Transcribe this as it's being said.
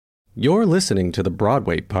You're listening to the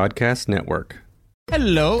Broadway Podcast Network.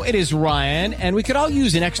 Hello, it is Ryan, and we could all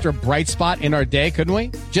use an extra bright spot in our day, couldn't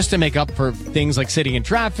we? Just to make up for things like sitting in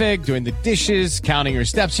traffic, doing the dishes, counting your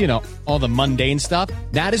steps, you know, all the mundane stuff.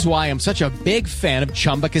 That is why I'm such a big fan of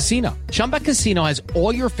Chumba Casino. Chumba Casino has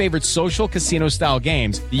all your favorite social casino-style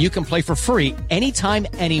games that you can play for free anytime,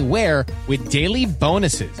 anywhere with daily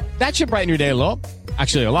bonuses. That should brighten your day a little.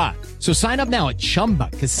 Actually, a lot. So sign up now at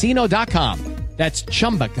ChumbaCasino.com. That's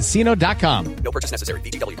ChumbaCasino.com. No purchase necessary.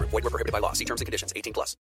 VGW Group. Void where prohibited by law. See terms and conditions.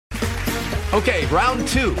 18+. Okay, round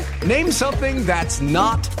two. Name something that's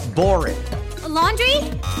not boring. A laundry?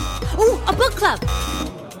 Ooh, a book club.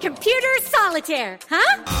 Computer solitaire,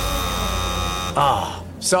 huh? Ah,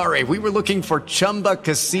 sorry. We were looking for Chumba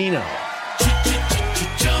Casino.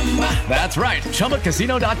 That's right.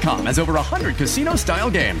 ChumbaCasino.com has over 100 casino-style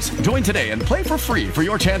games. Join today and play for free for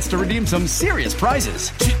your chance to redeem some serious prizes.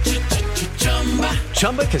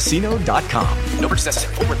 ChumbaCasino.com. No purchase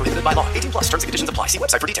necessary. Void where prohibited by law. 18+. Terms and conditions apply. See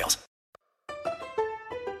website for details.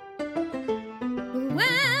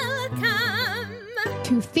 Welcome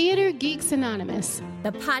to Theater Geeks Anonymous,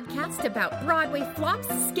 the podcast about Broadway flops,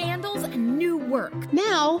 scandals, and new work.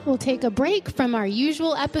 Now we'll take a break from our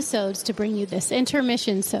usual episodes to bring you this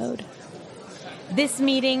intermission-sode. This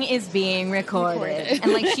meeting is being recorded.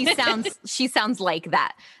 And like she sounds like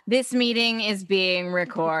that. This meeting is being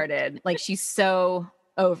recorded. Like she's so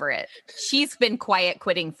over it. She's been quiet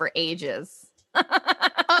quitting for ages.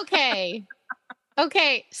 Okay.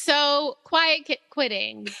 So quiet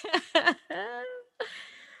quitting.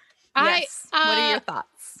 Yes. What are your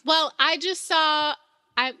thoughts? Well, I just saw,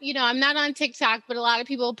 I'm not on TikTok, but a lot of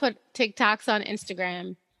people put TikToks on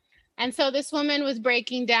Instagram. And so this woman was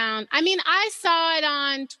breaking down. I mean, I saw it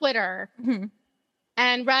on Twitter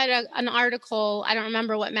and read an article. I don't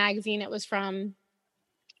remember what magazine it was from.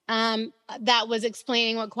 That was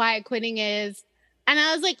explaining what quiet quitting is. And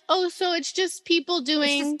I was like, oh, so it's just people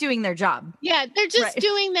doing their job. Yeah, they're just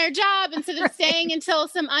doing their job instead of staying until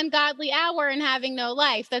some ungodly hour and having no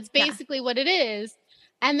life. That's basically what it is.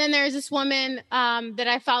 And then there's this woman that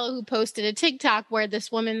I follow who posted a TikTok where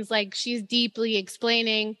this woman's like, she's deeply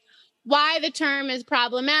explaining why the term is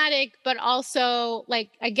problematic, but also, like,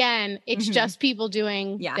 again, it's just people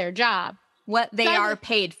doing their job. What they are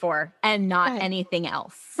paid for and not anything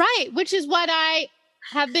else. Right, which is what I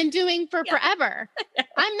have been doing for forever.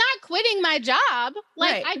 I'm not quitting my job.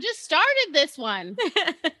 Like, I just started this one.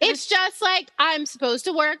 It's just like, I'm supposed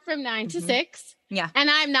to work from 9 to 6. Yeah. And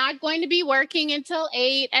I'm not going to be working until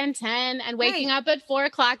 8 and 10 and waking up at 4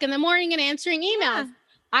 o'clock in the morning and answering emails. Yeah.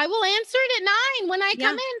 I will answer it at 9 when I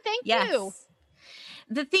come in. Thank you.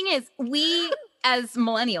 The thing is, we as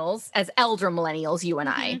millennials, as elder millennials, you and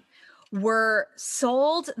I, were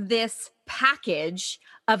sold this package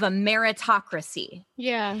of a meritocracy.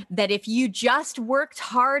 Yeah. That if you just worked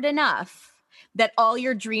hard enough, that all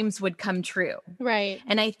your dreams would come true. Right.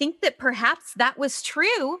 And I think that perhaps that was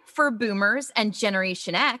true for boomers and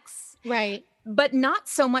Generation X. Right. But not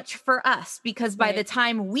so much for us, because by the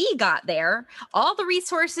time we got there, all the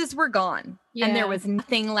resources were gone and there was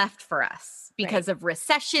nothing left for us because of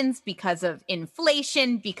recessions, because of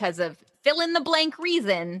inflation, because of fill in the blank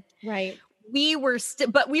reason. Right. We were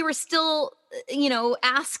still,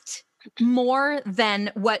 asked more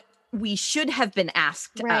than what we should have been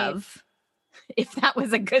asked of. If that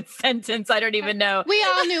was a good sentence, I don't even know. We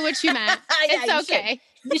all knew what you meant. It's okay.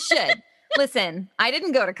 You should. Listen, I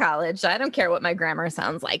didn't go to college. I don't care what my grammar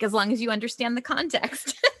sounds like, as long as you understand the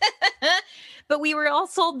context. But we were all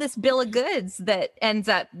sold this bill of goods that ends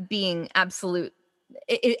up being absolute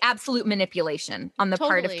manipulation on the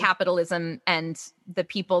part of capitalism and the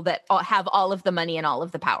people that have all of the money and all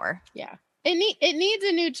of the power. Yeah. It needs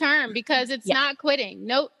a new term because it's not quitting.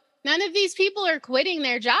 No, none of these people are quitting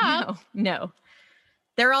their job. No.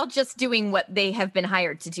 They're all just doing what they have been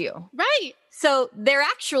hired to do. Right. So they're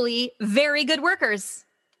actually very good workers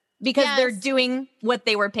because they're doing what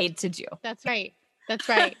they were paid to do. That's right. That's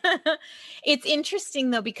right. It's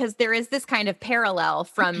interesting, though, because there is this kind of parallel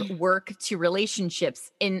from work to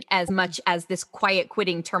relationships in as much as this quiet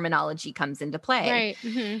quitting terminology comes into play. Right.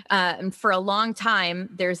 Mm-hmm. And for a long time,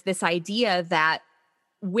 there's this idea that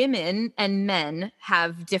women and men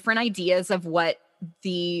have different ideas of what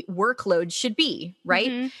the workload should be, right?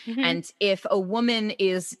 Mm-hmm. Mm-hmm. And if a woman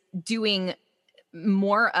is doing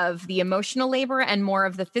more of the emotional labor and more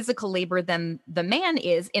of the physical labor than the man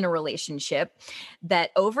is in a relationship,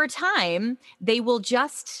 that over time they will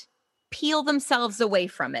just peel themselves away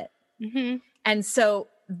from it. Mm-hmm. And so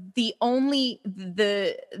the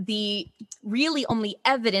really only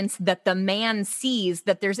evidence that the man sees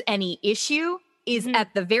that there's any issue is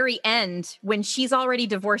at the very end when she's already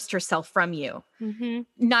divorced herself from you. I'm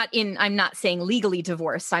not saying legally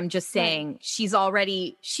divorced. I'm just saying she's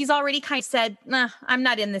already kind of said, nah, I'm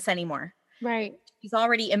not in this anymore. Right. She's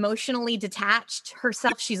already emotionally detached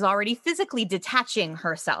herself. She's already physically detaching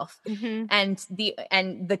herself. And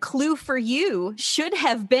the clue for you should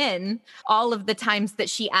have been all of the times that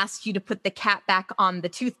she asked you to put the cap back on the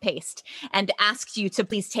toothpaste and asked you to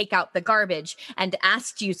please take out the garbage and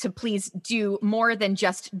asked you to please do more than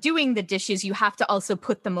just doing the dishes. You have to also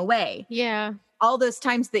put them away. Yeah. All those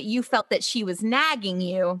times that you felt that she was nagging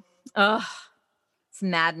you. Ugh, it's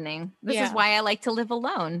maddening. This is why I like to live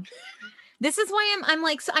alone. This is why I'm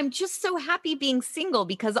like, so I'm just so happy being single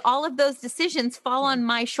because all of those decisions fall on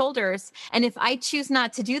my shoulders. And if I choose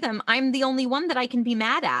not to do them, I'm the only one that I can be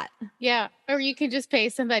mad at. Yeah. Or you can just pay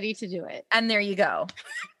somebody to do it. And there you go.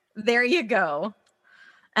 There you go.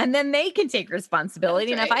 And then they can take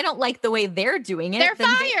responsibility. And if I don't like the way they're doing it, they're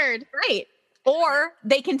fired. Right. Or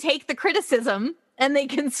they can take the criticism and they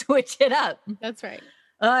can switch it up. That's right.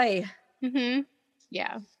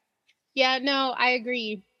 Yeah. Yeah, no, I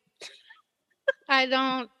agree. I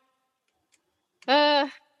don't, but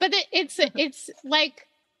it's like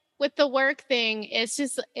with the work thing, it's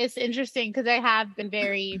interesting because I have been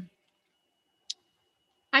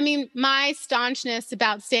my staunchness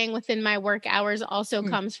about staying within my work hours also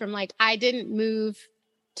comes from like, I didn't move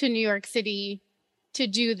to New York City to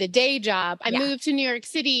do the day job. I moved to New York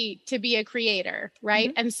City to be a creator.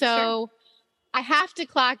 Right. And so I have to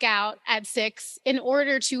clock out at 6 in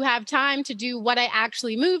order to have time to do what I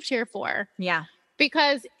actually moved here for. Yeah.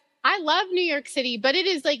 Because I love New York City, but it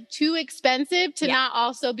is like too expensive to not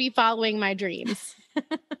also be following my dreams. Do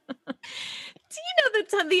you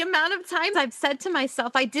know the amount of times I've said to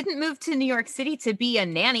myself, I didn't move to New York City to be a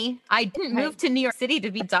nanny. I didn't move to New York City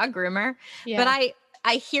to be a dog groomer. But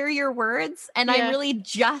I hear your words and I'm really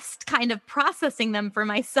just kind of processing them for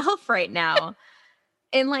myself right now.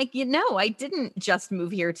 And like, I didn't just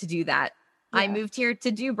move here to do that. I moved here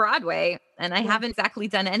to do Broadway and I haven't exactly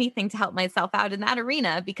done anything to help myself out in that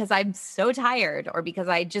arena because I'm so tired or because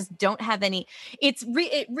I just don't have any. It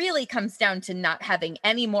really comes down to not having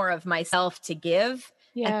any more of myself to give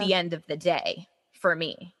at the end of the day for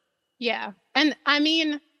me. Yeah. And I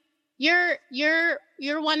mean, you're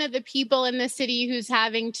one of the people in the city who's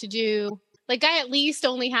having to do, like, I at least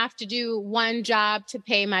only have to do one job to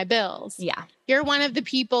pay my bills. Yeah. You're one of the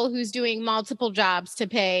people who's doing multiple jobs to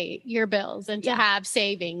pay your bills and to have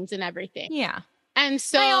savings and everything. Yeah. And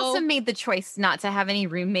so I also made the choice not to have any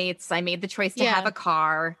roommates. I made the choice to have a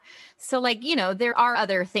car. So like, there are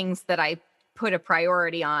other things that I put a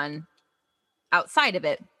priority on outside of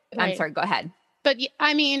it. Right. I'm sorry, go ahead. But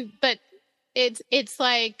I mean, but it's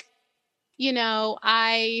like,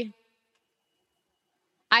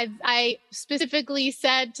 I specifically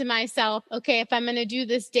said to myself, okay, if I'm going to do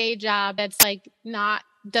this day job that's like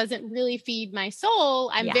doesn't really feed my soul,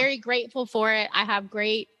 I'm very grateful for it. I have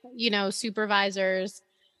great, supervisors.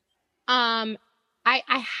 I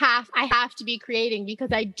have to be creating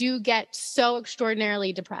because I do get so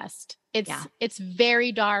extraordinarily depressed. It's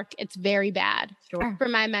very dark. It's very bad for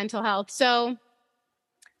my mental health. So,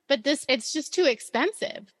 but it's just too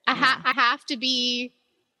expensive. I have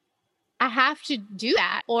to do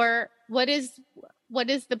that, or what is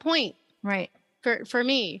the point? Right. For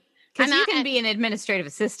me. Because you can be an administrative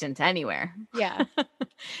assistant anywhere. Yeah.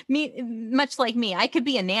 Much like me, I could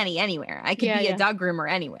be a nanny anywhere. I could be a dog groomer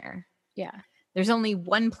anywhere. Yeah. There's only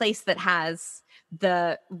one place that has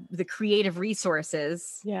the creative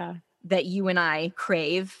resources that you and I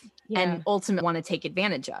crave and ultimately want to take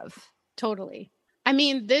advantage of. Totally. I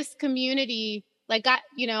mean, this community, like,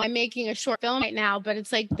 I'm making a short film right now, but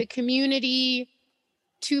it's like the community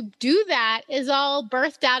to do that is all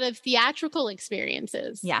birthed out of theatrical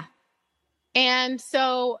experiences. Yeah. And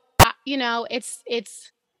so,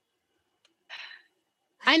 it's,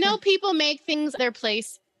 I know people make things their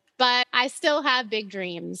place, but I still have big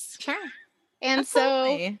dreams. Sure. And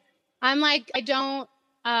Absolutely. So I'm like,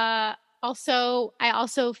 I also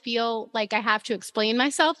feel like I have to explain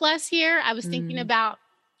myself less here. I was thinking about,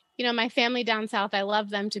 my family down south, I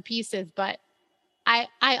love them to pieces, but I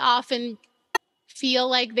often feel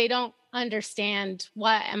like they don't understand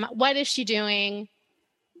what is she doing?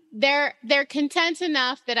 They're content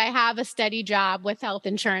enough that I have a steady job with health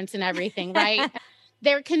insurance and everything, right?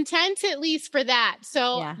 They're content at least for that.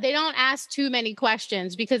 So they don't ask too many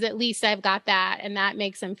questions because at least I've got that and that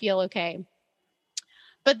makes them feel okay.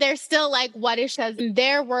 But they're still like, what is she? In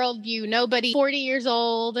their worldview, nobody 40 years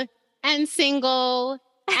old and single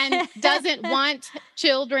and doesn't want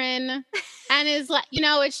children and is like,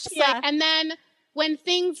 it's just like, and then when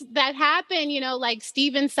things that happen, like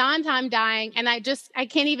Stephen Sondheim dying, and I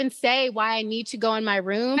can't even say why I need to go in my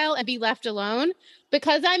room and be left alone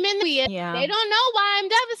because I'm in the Yeah. They don't know why I'm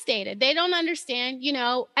devastated. They don't understand,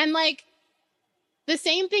 and like the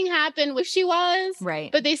same thing happened with she was,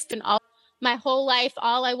 right. But they spent my whole life,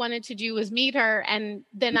 all I wanted to do was meet her. And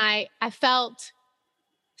then I felt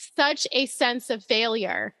such a sense of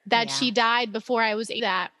failure that she died before I was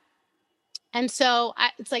that. And so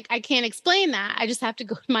it's like, I can't explain that. I just have to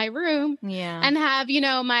go to my room and have,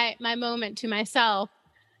 my moment to myself,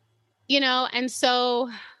 and so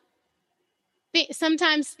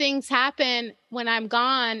sometimes things happen when I'm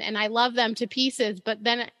gone and I love them to pieces, but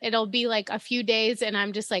then it'll be like a few days and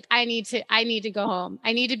I'm just like, I need to go home.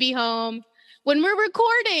 I need to be home when we're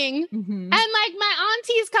recording. And like my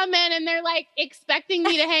aunties come in and they're like expecting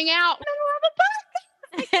me to hang out.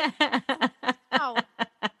 Oh,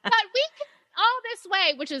 but we can all this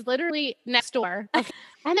way, which is literally next door. Okay.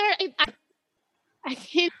 And I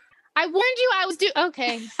can't, I warned you I was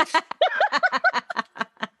okay.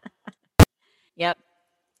 Yep.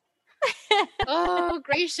 Oh,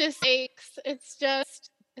 gracious sakes. It's just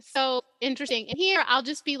so interesting. And here I'll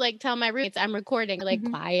just be like, tell my roommates I'm recording, like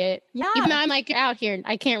quiet. Yeah. Even though I'm like out here,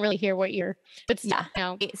 I can't really hear what you're, but still,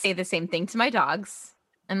 I say the same thing to my dogs.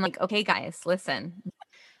 I'm like, okay, guys, listen.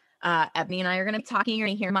 Ebony and I are going to be talking. You're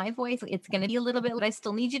going to hear my voice. It's going to be a little bit, but I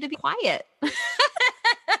still need you to be quiet. For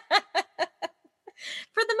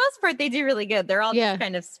the most part, they do really good. They're all just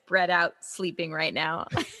kind of spread out sleeping right now.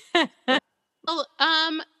 Well,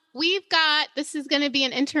 this is going to be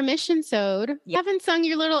an intermission-sode. You haven't sung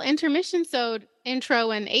your little intermission-sode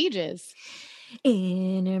intro in ages.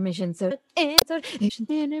 Intermission-sode.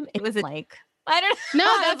 It was like, I don't know. No,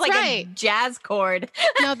 That that's was like right. a jazz chord.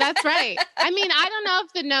 No, that's right. I mean, I don't know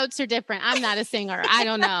if the notes are different. I'm not a singer. I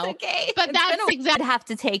don't know. Okay. But that's exactly. I'd have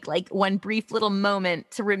to take like one brief little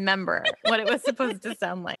moment to remember what it was supposed to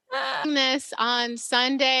sound like. This on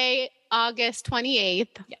Sunday, August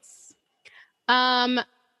 28th. Yes.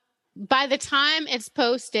 By the time it's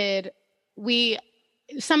posted,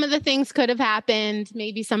 some of the things could have happened.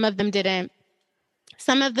 Maybe some of them didn't.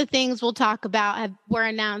 Some of the things we'll talk about were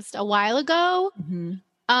announced a while ago.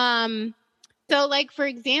 So like, for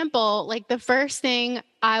example, like the first thing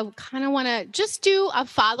I kind of want to just do a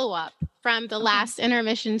follow-up from the last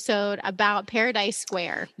intermission-sode about Paradise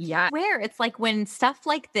Square. Yeah. Where it's like when stuff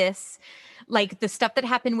like this, like the stuff that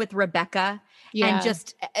happened with Rebecca, and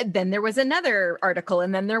just then there was another article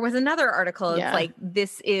and then there was another article. It's like,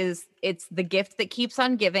 it's the gift that keeps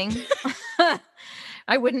on giving.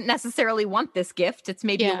 I wouldn't necessarily want this gift. It's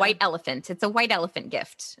maybe a white elephant. It's a white elephant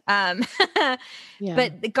gift. But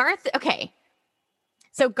Garth, okay.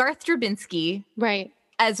 So Garth Drabinsky, right.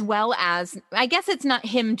 As well as, I guess it's not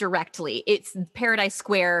him directly. It's Paradise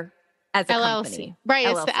Square as a LLC. Company. Right.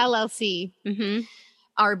 LLC. It's the LLC. Mm-hmm.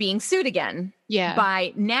 Are being sued again. Yeah.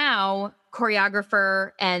 By now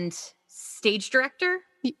choreographer and stage director.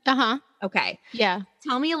 Uh-huh. Okay. Yeah.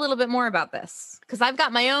 Tell me a little bit more about this, because I've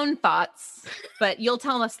got my own thoughts, but you'll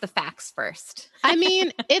tell us the facts first. I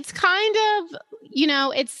mean, it's kind of,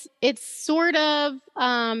 it's sort of,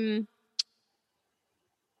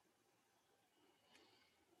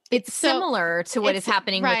 it's similar to what is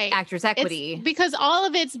happening with Actors Equity. It's because all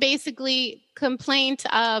of it's basically complaint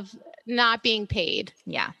of not being paid.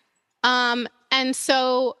 Yeah. And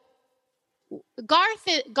so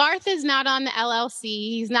Garth is not on the LLC.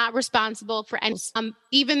 He's not responsible for any,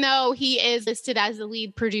 even though he is listed as the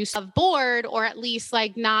lead producer of board, or at least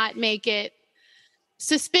like not make it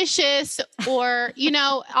suspicious, or,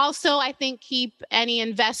 also I think keep any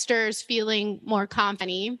investors feeling more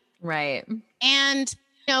confident. Right. And,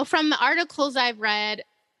 from the articles I've read,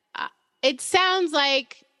 it sounds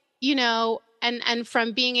like, and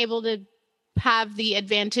from being able to have the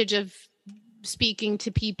advantage of speaking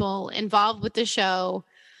to people involved with the show,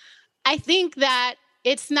 I think that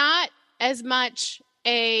it's not as much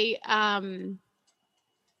it's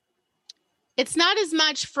not as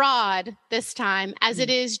much fraud this time as it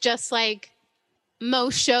is just like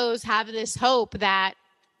most shows have this hope that,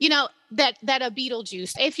 that a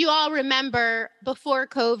Beetlejuice, if you all remember before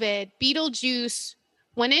COVID, Beetlejuice,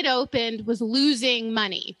 when it opened, was losing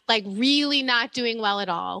money, like really not doing well at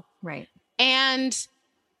all. Right. And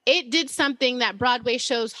it did something that Broadway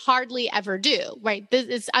shows hardly ever do, right?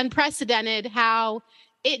 It's unprecedented how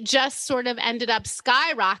it just sort of ended up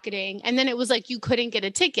skyrocketing. And then it was like you couldn't get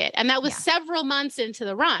a ticket. And that was several months into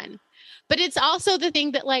the run. But it's also the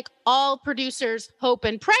thing that like all producers hope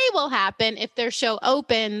and pray will happen if their show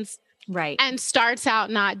opens Right. and starts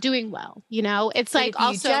out not doing well. It's But like if you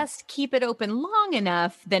also just keep it open long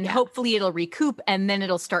enough, then hopefully it'll recoup and then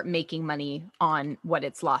it'll start making money on what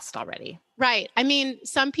it's lost already. right. I mean,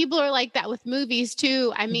 some people are like that with movies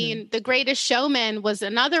too. I mean, The Greatest Showman was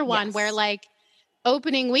another one where like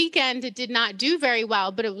opening weekend, it did not do very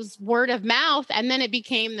well, but it was word of mouth. And then it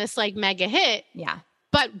became this like mega hit. Yeah.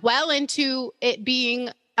 But well into it being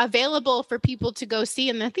available for people to go see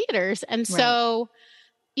in the theaters. And so,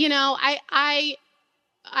 I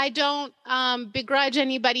don't begrudge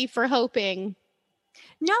anybody for hoping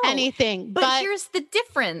anything. But here's the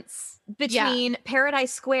difference between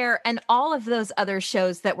Paradise Square and all of those other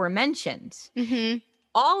shows that were mentioned. Mm-hmm.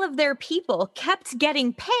 All of their people kept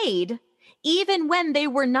getting paid even when they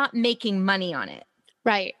were not making money on it.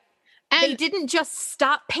 Right. And they didn't just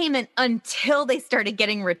stop payment until they started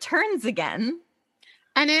getting returns again.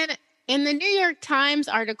 And in the New York Times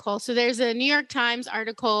article, so there's a New York Times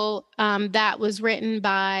article that was written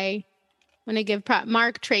by, I'm going to give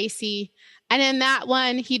Mark Tracy. And in that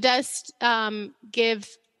one, he does give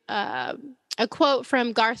a quote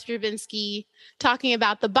from Garth Drabinsky talking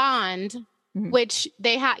about the bond, which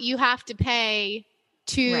you have to pay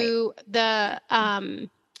to the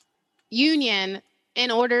union in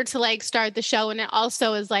order to like start the show. And it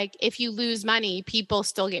also is like, if you lose money, people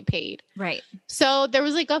still get paid. Right. So there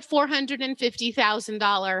was like a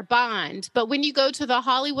 $450,000 bond. But when you go to the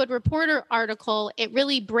Hollywood Reporter article, it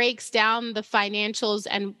really breaks down the financials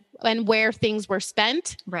and where things were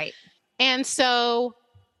spent. Right. And so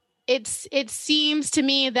it seems to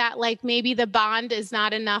me that like maybe the bond is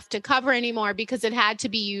not enough to cover anymore because it had to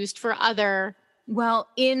be used for other. Well,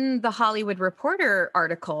 in the Hollywood Reporter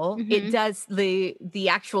article, it does the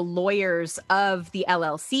actual lawyers of the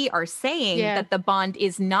LLC are saying that the bond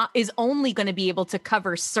is only going to be able to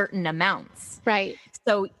cover certain amounts. Right.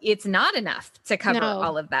 So it's not enough to cover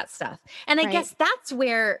all of that stuff. And I guess that's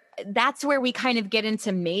where we kind of get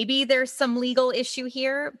into maybe there's some legal issue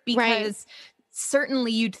here because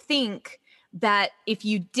certainly you'd think that if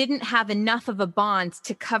you didn't have enough of a bond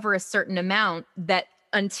to cover a certain amount, that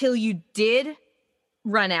until you did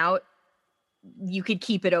run out, you could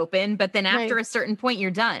keep it open, but then after a certain point you're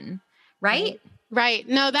done, right? Right.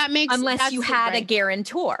 No, that makes unless you had a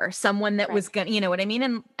guarantor, someone that was gonna, you know what I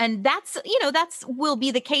mean? And that's will be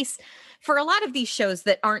the case for a lot of these shows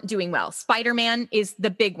that aren't doing well. Spider-Man is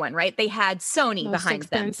the big one, right? They had Sony behind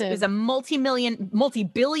them. It was a multi-billion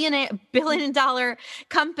dollar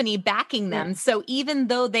company backing them. So even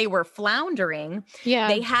though they were floundering,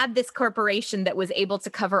 they had this corporation that was able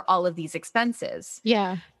to cover all of these expenses.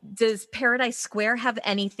 Yeah. Does Paradise Square have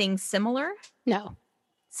anything similar? No.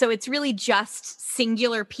 So it's really just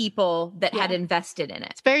singular people that had invested in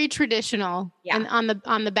it. It's very traditional and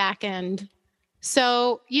on the back end.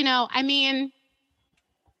 So, I mean,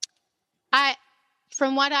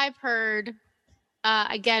 from what I've heard,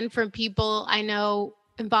 again, from people I know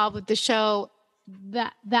involved with the show,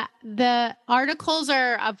 that the articles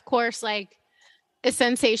are, of course, like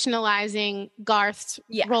sensationalizing Garth's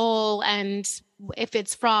role and if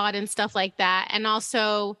it's fraud and stuff like that. And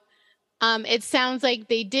also, it sounds like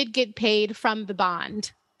they did get paid from the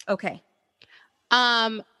bond. Okay.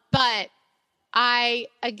 But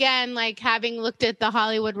again, like having looked at the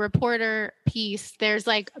Hollywood Reporter piece, there's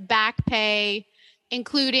like back pay,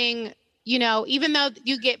 including, even though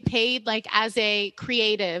you get paid like as a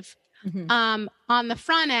creative, on the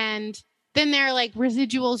front end, then there are like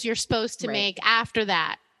residuals you're supposed to make after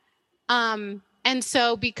that. And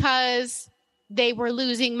so because they were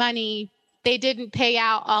losing money, they didn't pay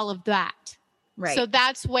out all of that. Right. So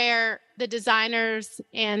that's where the designers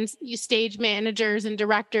and stage managers and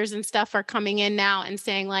directors and stuff are coming in now and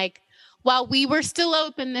saying like, well, we were still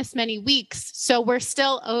open this many weeks, so we're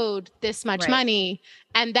still owed this much money,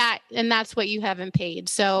 and that's what you haven't paid.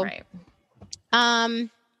 So,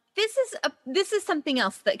 this is something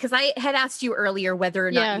else that, because I had asked you earlier whether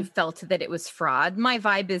or not you felt that it was fraud. My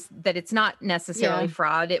vibe is that it's not necessarily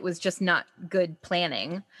fraud. It was just not good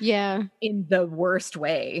planning. Yeah. In the worst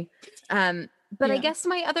way. But I guess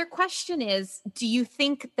my other question is, do you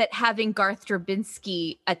think that having Garth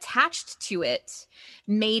Drabinsky attached to it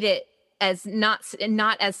made it as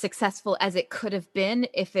not as successful as it could have been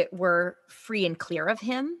if it were free and clear of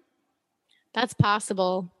him? That's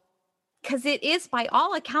possible. Because it is, by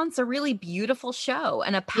all accounts, a really beautiful show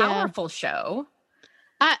and a powerful show.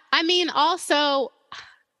 I mean, also,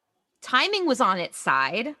 timing was on its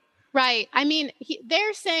side. Right. I mean,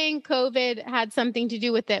 they're saying COVID had something to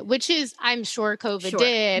do with it, which is, I'm sure COVID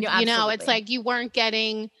did. It's like you weren't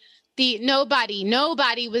getting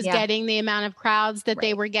nobody was getting the amount of crowds that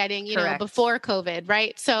they were getting, before COVID.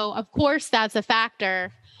 Right. So, of course, that's a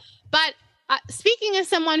factor. But speaking as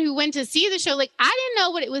someone who went to see the show, like I didn't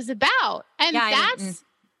know what it was about. And that's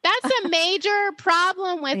a major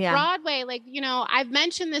problem with Broadway. Like, you know, I've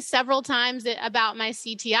mentioned this several times about my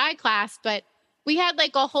CTI class, but we had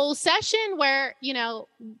like a whole session where, you know,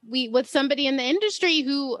 with somebody in the industry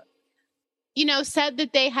who, you know, said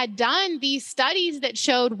that they had done these studies that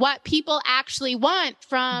showed what people actually want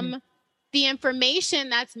from the information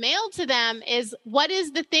that's mailed to them is what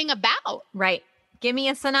is the thing about? Right. Give me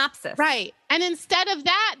a synopsis. Right. And instead of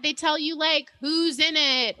that, they tell you like who's in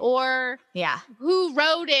it or who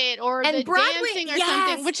wrote it or and the Broadway, dancing or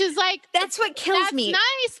something, which is like, that's what kills me. That's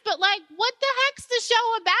nice. But like, what the heck's the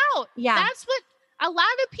show about? Yeah. That's what a lot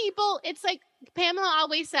of people, it's like Pamela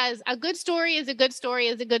always says, a good story is a good story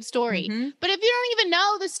is a good story. But if you don't even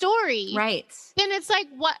know the story, right, then it's like,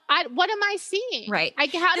 what am I seeing? Right. How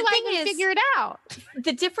do I even figure it out?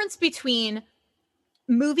 The difference between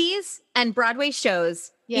movies and Broadway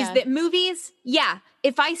shows is that movies,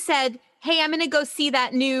 if I said, hey, I'm going to go see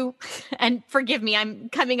that new, and forgive me, I'm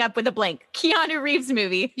coming up with a blank, Keanu Reeves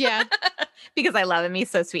movie. Yeah. Because I love him.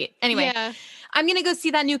 He's so sweet. Anyway, I'm going to go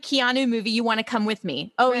see that new Keanu movie. You want to come with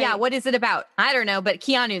me? Oh, yeah. What is it about? I don't know, but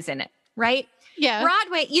Keanu's in it, right? Yeah.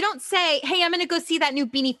 Broadway, you don't say, hey, I'm going to go see that new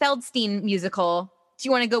Beanie Feldstein musical. Do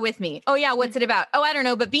you want to go with me? Oh, yeah. What's it about? Oh, I don't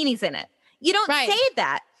know, but Beanie's in it. You don't say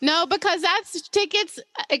that. No, because that's tickets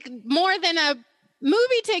more than a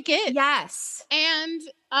movie ticket. Yes. And,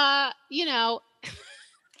 you know.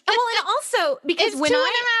 Well, and also because it's when 2.5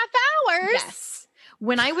 hours. Yes.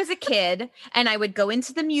 When I was a kid and I would go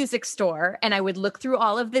into the music store and I would look through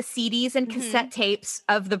all of the CDs and cassette tapes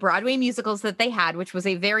of the Broadway musicals that they had, which was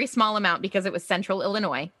a very small amount because it was Central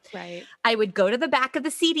Illinois. Right. I would go to the back of the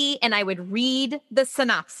CD and I would read the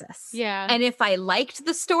synopsis. Yeah. And if I liked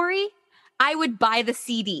the story, I would buy the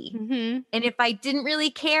CD. And if I didn't really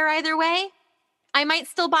care either way, I might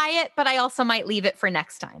still buy it, but I also might leave it for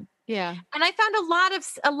next time. Yeah. And I found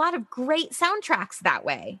a lot of great soundtracks that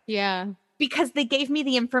way. Yeah. Because they gave me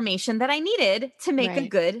the information that I needed to make a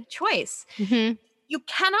good choice. You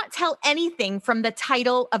cannot tell anything from the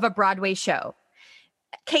title of a Broadway show.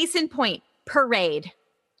 Case in point, Parade.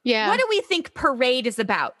 Yeah. What do we think Parade is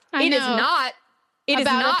about? It is not. It is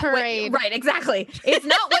about not a parade. Right, exactly. It's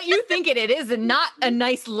not what you think it is, and not a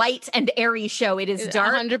nice, light, and airy show. It is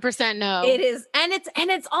dark. 100% no. It is, and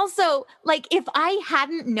it's also like if I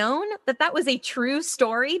hadn't known that was a true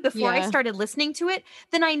story before I started listening to it,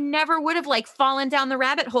 then I never would have like fallen down the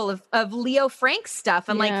rabbit hole of Leo Frank's stuff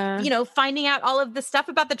and like, you know, finding out all of the stuff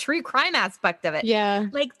about the true crime aspect of it. Yeah,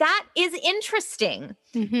 like that is interesting.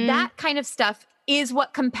 That kind of stuff is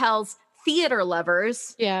what compels theater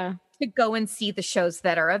lovers. Yeah. To go and see the shows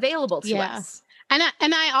that are available to us. And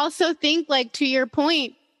I also think, like, to your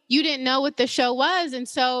point, you didn't know what the show was. And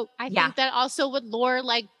so I think that also would lure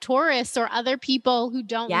like tourists or other people who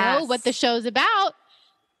don't know what the show's about.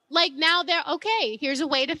 Like now they're okay, here's a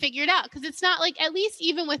way to figure it out. Cause it's not like, at least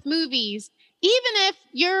even with movies, even if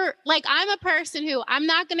you're like, I'm a person who I'm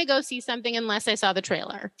not going to go see something unless I saw the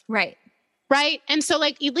trailer. Right. Right. And so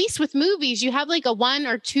like, at least with movies, you have like a 1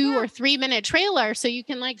 or 2 or 3 minute trailer so you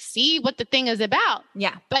can like see what the thing is about.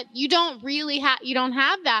 Yeah. But you don't really you don't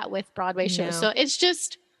have that with Broadway shows. So it's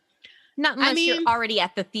just not unless you're already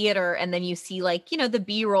at the theater and then you see like, you know, the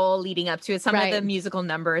B-roll leading up to it, some of the musical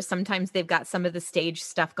numbers. Sometimes they've got some of the stage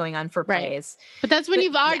stuff going on for plays. But that's when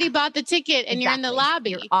you've already bought the ticket and you're in the lobby.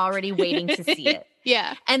 You're already waiting to see it.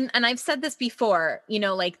 Yeah. And I've said this before, you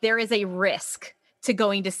know, like there is a risk to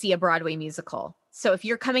going to see a Broadway musical. So if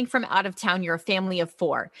you're coming from out of town, you're a family of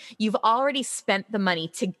 4, you've already spent the money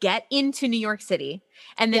to get into New York City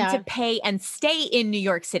and then to pay and stay in New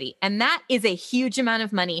York City. And that is a huge amount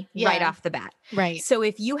of money right off the bat. Right. So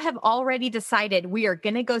if you have already decided we are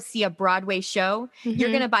going to go see a Broadway show, you're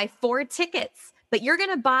going to buy 4 tickets, but you're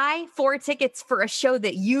going to buy 4 tickets for a show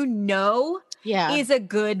that you know is a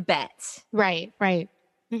good bet. Right. Right.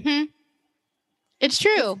 It's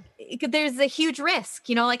true. There's a huge risk,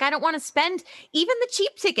 you know, like I don't want to spend even the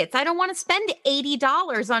cheap tickets. I don't want to spend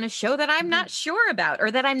 $80 on a show that I'm not sure about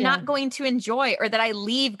or that I'm not going to enjoy or that I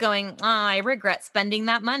leave going, oh, I regret spending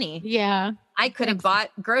that money. Yeah. I could have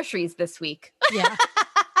bought groceries this week. Yeah.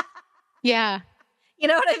 Yeah. You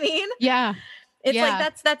know what I mean? Yeah. It's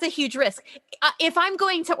like that's a huge risk. If I'm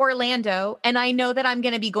going to Orlando and I know that I'm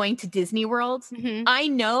going to be going to Disney World, I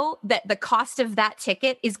know that the cost of that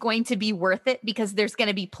ticket is going to be worth it because there's going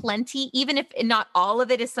to be plenty, even if not all of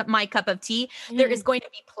it is my cup of tea, there is going to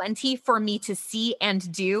be plenty for me to see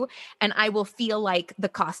and do. And I will feel like the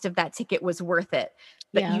cost of that ticket was worth it.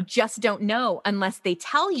 But you just don't know unless they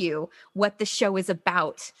tell you what the show is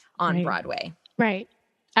about on Broadway. Right.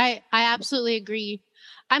 I absolutely agree.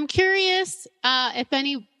 I'm curious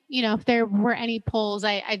if there were any polls.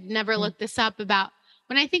 I'd never looked this up about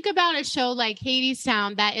when I think about a show like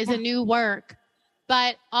Hadestown that is a new work,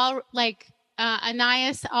 but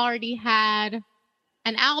Anais already had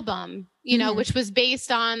an album, which was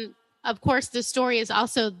based on, of course, the story is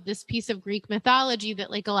also this piece of Greek mythology that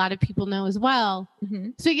like a lot of people know as well.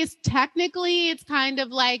 So I guess technically it's kind of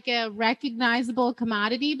like a recognizable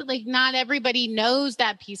commodity, but like not everybody knows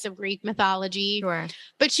that piece of Greek mythology. Sure.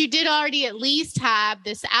 But you did already at least have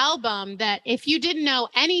this album that if you didn't know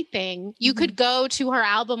anything, you could go to her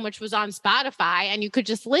album, which was on Spotify, and you could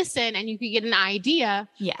just listen and you could get an idea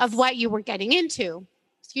of what you were getting into.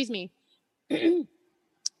 Excuse me.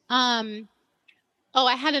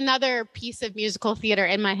 I had another piece of musical theater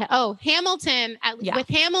in my head. Oh, Hamilton. With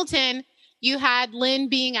Hamilton, you had Lynn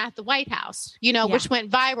being at the White House, which went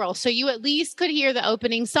viral. So you at least could hear the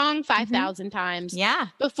opening song 5,000 times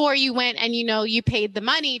before you went and, you paid the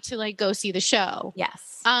money to like go see the show.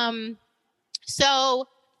 Yes. So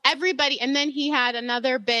everybody, and then he had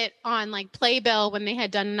another bit on like Playbill when they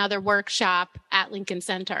had done another workshop at Lincoln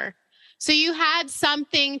Center. So you had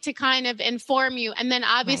something to kind of inform you. And then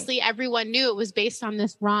obviously everyone knew it was based on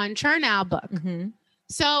this Ron Chernow book.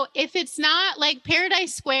 So if it's not like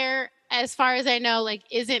Paradise Square, as far as I know, like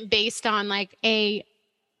isn't based on like a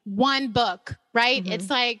one book, right?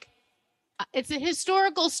 It's like, it's a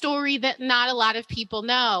historical story that not a lot of people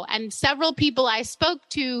know. And several people I spoke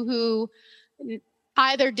to who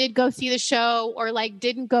either did go see the show or like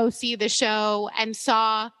didn't go see the show and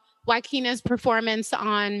saw Joaquina's performance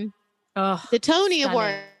on the Tony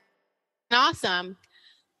Award, awesome.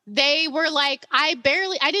 They were like, I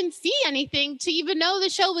didn't see anything to even know the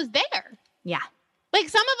show was there. Yeah. Like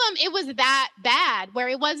some of them, it was that bad where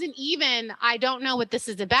it wasn't even, I don't know what this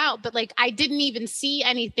is about, but like, I didn't even see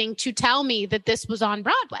anything to tell me that this was on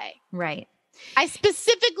Broadway. Right. I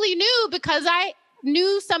specifically knew because I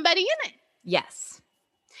knew somebody in it. Yes.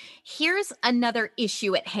 Here's another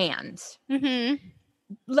issue at hand.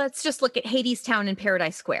 Let's just look at Hadestown and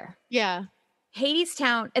Paradise Square. Yeah.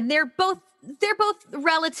 Hadestown, and they're both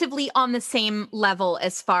relatively on the same level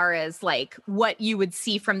as far as like what you would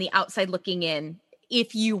see from the outside looking in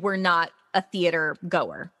if you were not a theater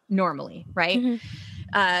goer normally, right?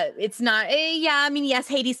 It's not, yes,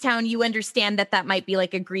 Hadestown, you understand that might be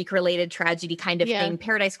like a Greek related tragedy kind of thing.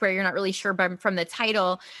 Paradise Square, you're not really sure from the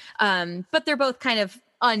title, but they're both kind of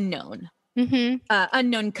unknown,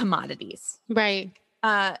 unknown commodities. Right.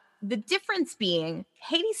 The difference being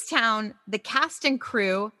Hadestown, the cast and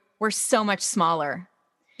crew were so much smaller.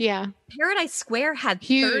 Yeah. Paradise Square had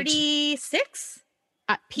 36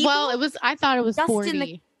 people. Well, I thought it was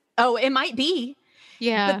 40. It might be.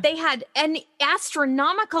 Yeah. But they had an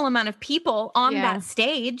astronomical amount of people on that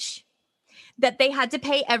stage that they had to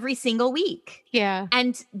pay every single week. Yeah.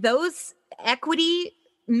 And those equity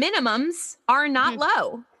minimums are not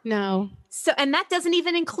low. No. So, and that doesn't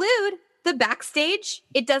even include the backstage.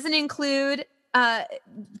 It doesn't include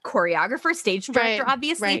choreographer, stage director,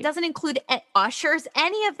 obviously. It doesn't include ushers,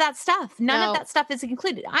 any of that stuff. None of that stuff is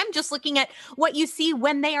included. I'm just looking at what you see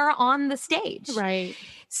when they are on the stage. Right.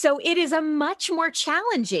 So it is a much more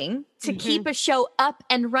challenging to keep a show up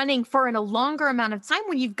and running for a longer amount of time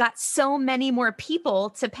when you've got so many more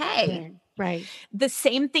people to pay. Right. The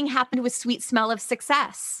same thing happened with Sweet Smell of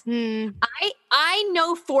Success. I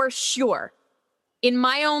know for sure in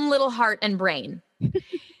my own little heart and brain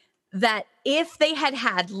that if they had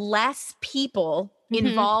had less people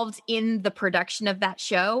involved in the production of that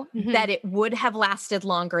show, that it would have lasted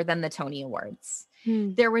longer than the Tony Awards.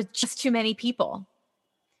 There were just too many people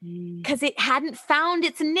because it hadn't found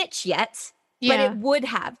its niche yet, but it would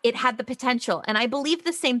have. It had the potential. And I believe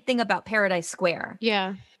the same thing about Paradise Square.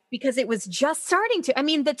 Yeah. Because it was just starting to. I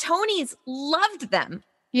mean, the Tonys loved them.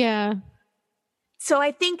 Yeah. So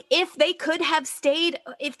I think if they could have stayed,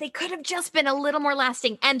 if they could have just been a little more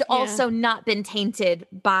lasting and also not in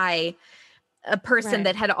a person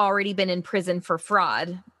that had already been in prison for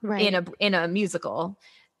fraud in a musical,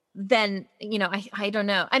 then, I don't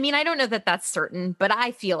know. I mean, I don't know that that's certain, but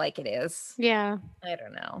I feel like it is. Yeah. I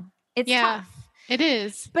don't know. It's tough. It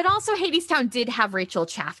is. But also Hadestown did have Rachel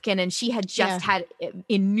Chafkin, and she had just had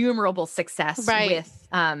innumerable success with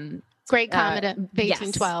Great Comet of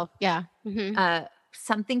 1812. Yeah. What's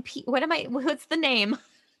the name?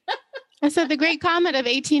 I said The Great Comet of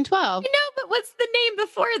 1812. But what's the name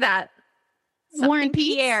before that? Warren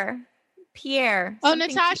Pierre. Oh,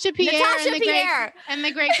 Natasha Pierre. Natasha Pierre. And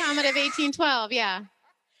The Great Comet of 1812. Yeah.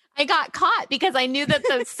 I got caught because I knew that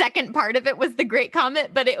the second part of it was The Great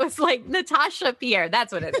Comet, but it was like Natasha Pierre.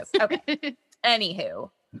 That's what it is. Okay. Anywho.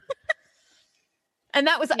 And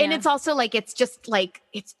that was, and it's also like, it's just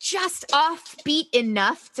offbeat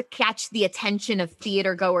enough to catch the attention of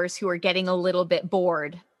theater goers who are getting a little bit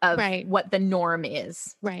bored of what the norm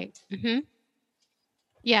is. Right. Mm-hmm.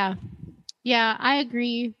 Yeah. Yeah, I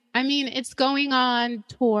agree. I mean, it's going on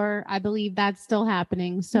tour. I believe that's still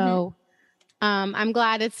happening. So I'm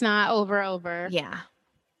glad it's not over. Yeah.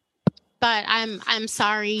 But I'm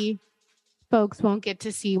sorry folks won't get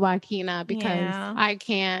to see Joaquina because I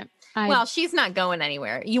can't. Well, she's not going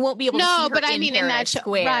anywhere. You won't be able to see her but I mean, in that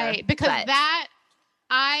Square. Right. Because that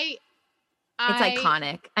it's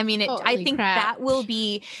iconic. I mean, I think that will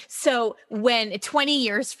be, so when 20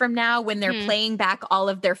 years from now, when they're playing back all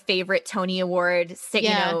of their favorite Tony Award,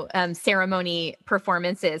 ceremony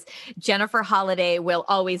performances, Jennifer Holliday will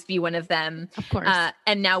always be one of them. Of course.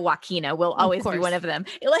 And now Joaquina will always be one of them.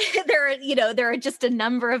 There are just a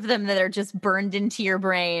number of them that are just burned into your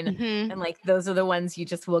brain. And like, those are the ones you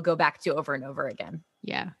just will go back to over and over again.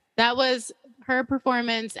 Yeah. That was her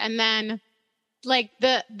performance. And then like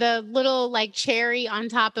the little like cherry on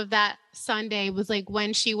top of that Sunday was like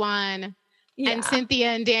when she won and Cynthia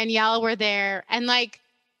and Danielle were there, and like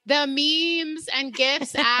the memes and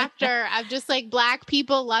gifs after of just like Black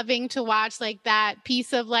people loving to watch like that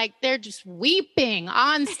piece of like, they're just weeping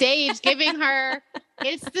on stage, giving her,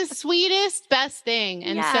 it's the sweetest, best thing.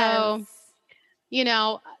 And so, you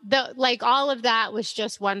know, like all of that was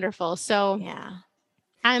just wonderful. So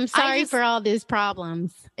I'm sorry for all these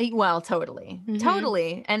problems. Well, totally.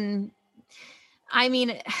 Totally. And I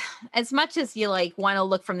mean, as much as you like want to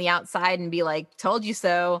look from the outside and be like, told you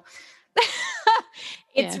so,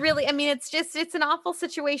 it's really, I mean, it's an awful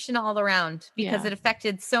situation all around because it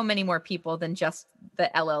affected so many more people than just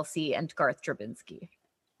the LLC and Garth Drabinsky.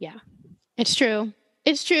 Yeah, it's true.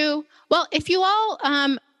 It's true. Well, if you all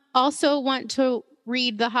also want to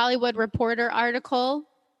read the Hollywood Reporter article,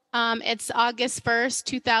 it's August 1st,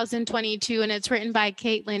 2022, and it's written by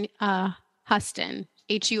Caitlin Huston,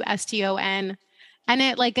 Huston. And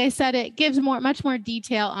it, like I said, it gives much more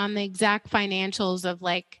detail on the exact financials of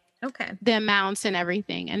like the amounts and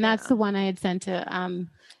everything. And that's the one I had sent to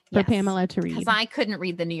for Pamela to read. Because I couldn't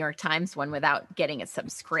read the New York Times one without getting a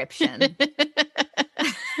subscription.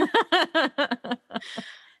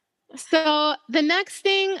 So the next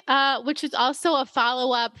thing, which is also a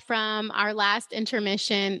follow-up from our last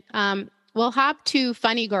intermission, we'll hop to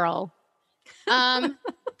Funny Girl. And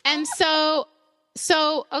so,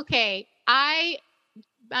 okay,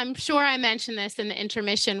 I'm sure I mentioned this in the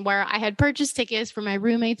intermission where I had purchased tickets for my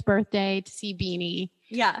roommate's birthday to see Beanie.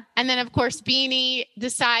 Yeah. And then, of course, Beanie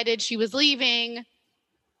decided she was leaving,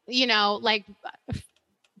 you know, like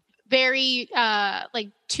very,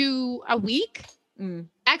 like a week.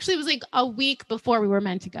 Actually, it was like a week before we were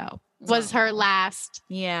meant to go was her last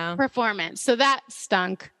performance. So that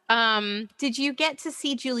stunk. Did you get to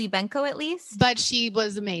see Julie Benko at least? But she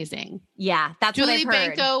was amazing. Yeah, that's Julie what I've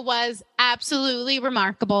heard. Benko was absolutely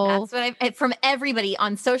remarkable. That's what from everybody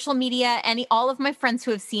on social media. All of my friends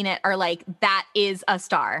who have seen it are like, that is a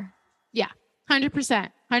star. Yeah,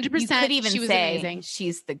 100%. 100%. You could even she was say amazing.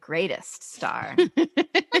 She's the greatest star.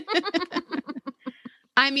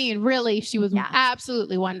 I mean, really, she was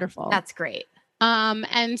absolutely wonderful. That's great.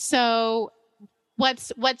 And so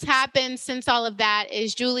what's happened since all of that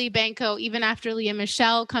is Julie Benko, even after Leah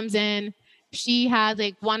Michelle comes in, she has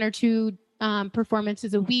like one or two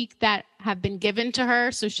performances a week that have been given to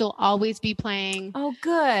her. So she'll always be playing. Oh,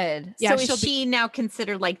 good. Yeah, so is she now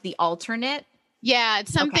considered like the alternate? Yeah,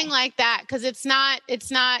 it's something like that. Cause it's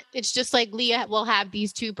just like Leah will have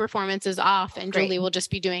these two performances off and Julie will just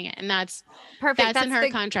be doing it. And that's perfect. That's in her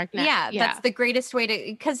contract now. Yeah, that's the greatest way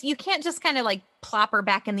to, cause you can't just kind of like plop her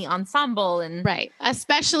back in the ensemble and right.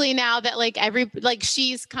 Especially now that like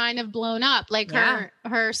she's kind of blown up, like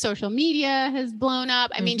her social media has blown up.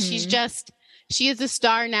 I mean, she is a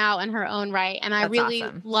star now in her own right. And I really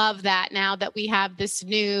love that now that we have this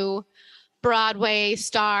new Broadway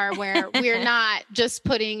star where we're not just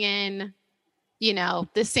putting in, you know,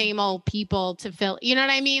 the same old people to fill, you know what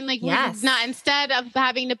I mean? Like it's not, instead of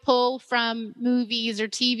having to pull from movies or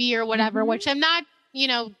TV or whatever, which I'm not, you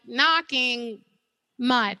know, knocking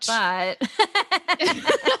much, but the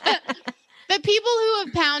people who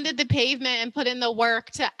have pounded the pavement and put in the work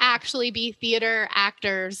to actually be theater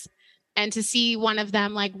actors and to see one of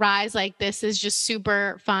them like rise like this is just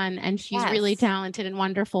super fun. And she's really talented and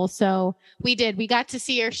wonderful. So we got to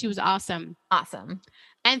see her. She was awesome. Awesome.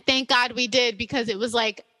 And thank God we did, because it was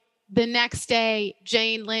like the next day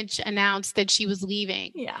Jane Lynch announced that she was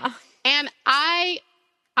leaving. Yeah. And I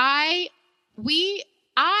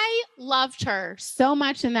loved her so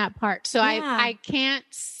much in that part. So I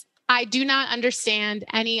I do not understand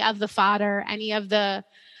any of the fodder,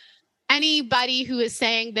 anybody who is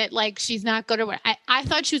saying that like she's not good or what. I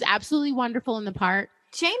thought she was absolutely wonderful in the part.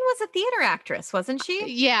 Jane was a theater actress, wasn't she?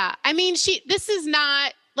 Yeah. I mean, this is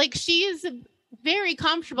not like, she is very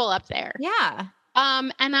comfortable up there. Yeah.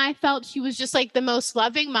 And I felt she was just like the most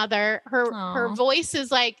loving mother. Her voice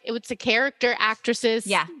is like, it's a character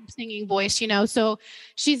actress's singing voice, you know, so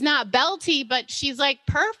she's not belty, but she's like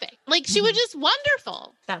perfect. Like she was just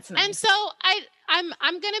wonderful. That's nice. And so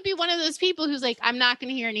I'm going to be one of those people who's like, I'm not going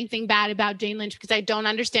to hear anything bad about Jane Lynch because I don't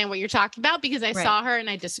understand what you're talking about because I saw her and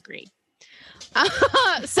I disagree.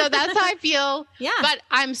 So that's how I feel. Yeah. But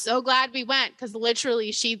I'm so glad we went because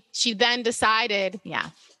literally she then decided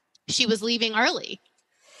she was leaving early.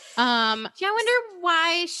 I wonder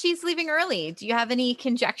why she's leaving early. Do you have any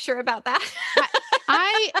conjecture about that?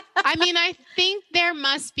 I mean, I think there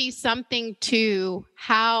must be something to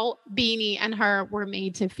how Beanie and her were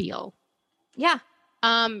made to feel. Yeah.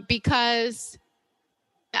 Because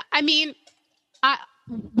I mean,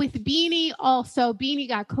 with Beanie also, Beanie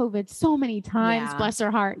got COVID so many times, bless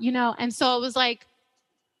her heart, you know? And so it was like,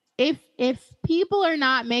 if people are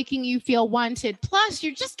not making you feel wanted, plus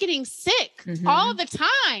you're just getting sick all the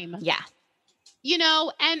time. Yeah. You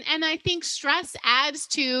know, and I think stress adds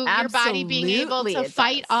to your body being able to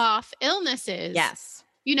fight off illnesses. Yes.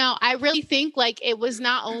 You know, I really think like it was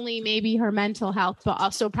not only maybe her mental health, but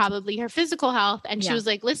also probably her physical health. And she was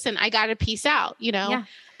like, listen, I got to peace out, you know? Yeah.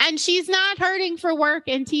 And she's not hurting for work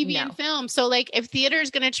in TV and film. So like if theater is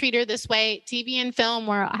going to treat her this way, TV and film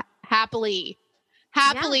will happily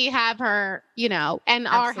have her, you know, and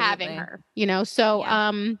are having her, you know? So,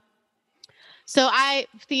 so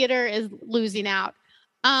theater is losing out.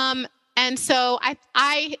 And so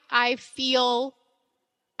I feel,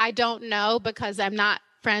 I don't know because I'm not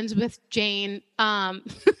friends with Jane.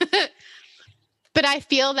 But I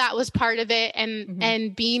feel that was part of it. And,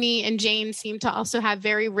 and Beanie and Jane seem to also have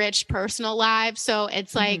very rich personal lives. So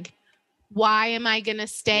it's like, why am I going to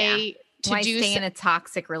stay stay in a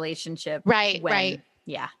toxic relationship? Right. Right.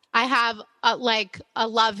 Yeah. I have a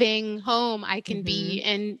loving home I can be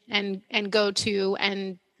and go to.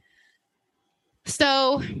 And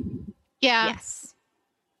so, yeah. Yes.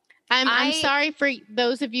 I'm sorry for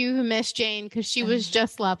those of you who miss Jane because she was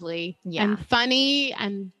just lovely and funny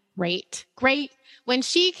and great. When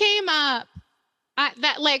she came up,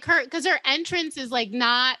 that like her, because her entrance is like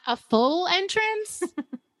not a full entrance. Is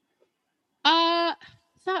that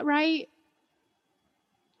right?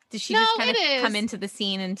 Did she just kind of come into the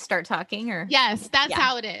scene and start talking or? Yes, that's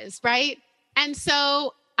how it is. Right. And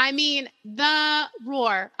so, I mean, the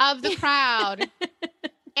roar of the crowd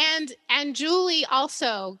and Julie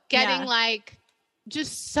also getting like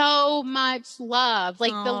just so much love.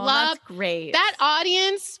 Like the love. That's great. That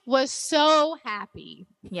audience was so happy.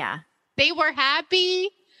 Yeah. They were happy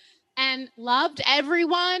and loved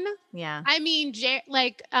everyone. Yeah. I mean,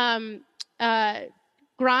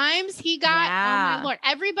 Grimes, he got, oh my Lord,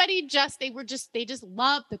 everybody they just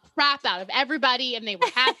loved the crap out of everybody and they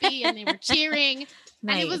were happy and they were cheering.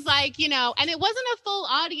 Nice. And it was like, you know, and it wasn't a full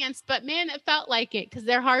audience, but man, it felt like it because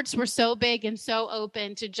their hearts were so big and so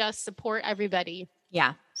open to just support everybody.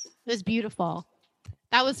 Yeah. It was beautiful.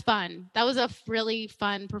 That was fun. That was a really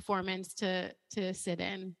fun performance to sit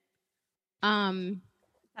in.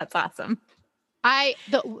 That's awesome.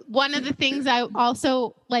 One of the things I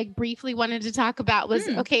also like briefly wanted to talk about was,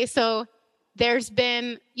 okay, so there's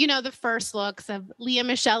been, you know, the first looks of Lea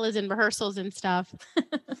Michele is in rehearsals and stuff.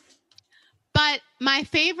 But my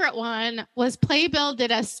favorite one was Playbill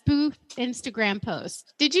did a spoof Instagram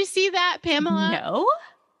post. Did you see that, Pamela? No.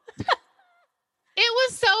 It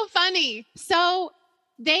was so funny. So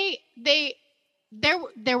there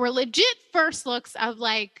were legit first looks of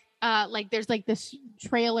like there's like this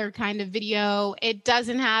trailer kind of video. It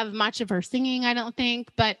doesn't have much of her singing, I don't think,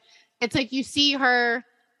 but it's like you see her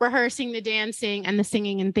rehearsing the dancing and the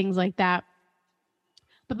singing and things like that.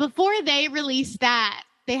 But before they released that,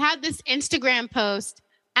 they had this Instagram post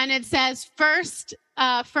and it says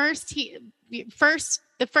the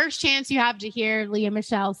first chance you have to hear Lea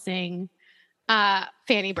Michele sing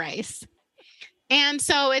Fanny Brice. And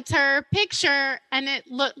so it's her picture and it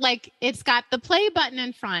looked like it's got the play button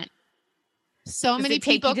in front. So many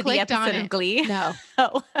people clicked on it. Of Glee? No.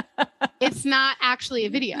 Oh. It's not actually a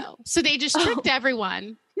video. So they just tricked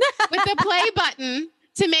everyone with the play button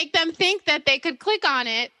to make them think that they could click on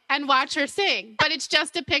it and watch her sing. But it's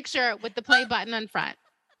just a picture with the play button in front.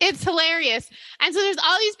 It's hilarious. And so there's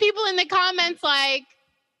all these people in the comments like,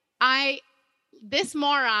 this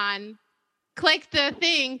moron clicked the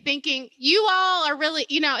thing thinking you all are really,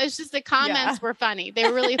 you know, it's just the comments were funny. They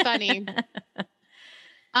were really funny.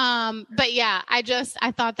 But yeah, I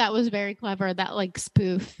thought that was very clever, that like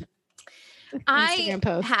spoof Instagram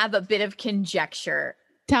post. I have a bit of conjecture.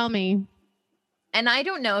 Tell me. And I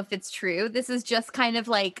don't know if it's true. This is just kind of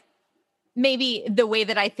like maybe the way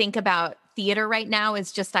that I think about theater right now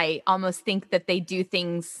is just I almost think that they do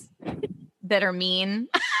things that are mean.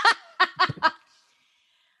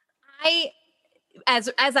 As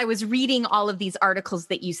I was reading all of these articles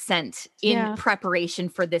that you sent in preparation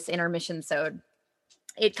for this intermission-sode,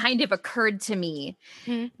 it kind of occurred to me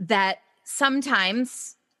that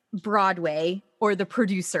sometimes Broadway or the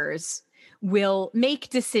producers will make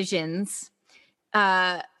decisions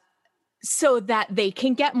so that they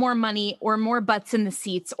can get more money or more butts in the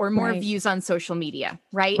seats or more views on social media,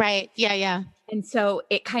 right? Right. Yeah. And so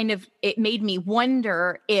it made me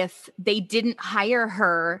wonder if they didn't hire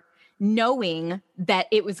her knowing that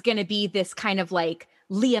it was going to be this kind of like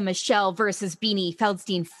Lea Michele versus Beanie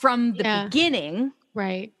Feldstein from the beginning.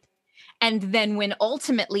 Right. And then when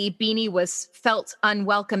ultimately Beanie felt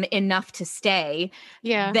unwelcome enough to stay,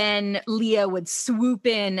 then Lea would swoop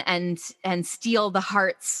in and steal the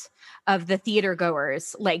hearts of the theater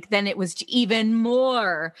goers. Like then it was even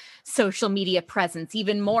more social media presence,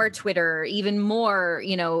 even more Twitter, even more,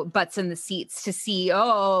 butts in the seats to see,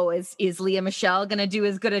 is Lea Michele going to do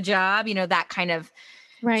as good a job? That kind of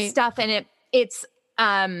stuff. And it's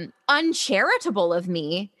uncharitable of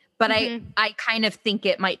me, but I kind of think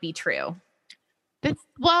it might be true.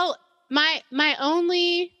 My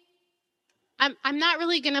only, I'm not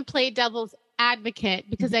really going to play devil's advocate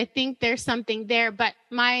because I think there's something there, but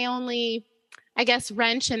my only, I guess,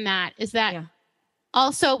 wrench in that is that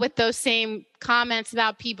also with those same comments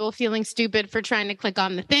about people feeling stupid for trying to click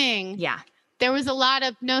on the thing. Yeah. There was a lot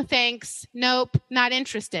of no thanks, nope, not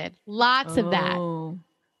interested. Lots of that.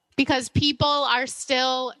 Because people are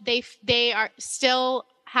still, they are still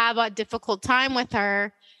have a difficult time with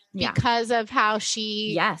her because of how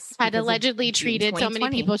she had allegedly treated so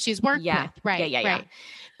many people she's worked with. Right. Yeah.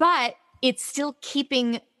 But it's still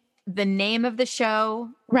keeping the name of the show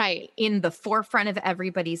in the forefront of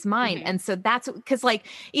everybody's mind. And so that's because like,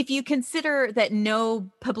 if you consider that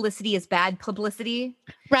no publicity is bad publicity.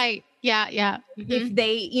 Right. Yeah. If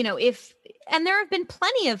they, and there have been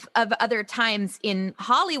plenty of other times in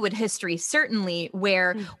Hollywood history, certainly,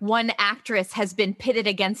 where one actress has been pitted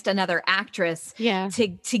against another actress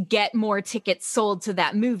to get more tickets sold to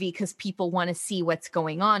that movie because people want to see what's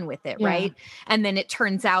going on with it, right? And then it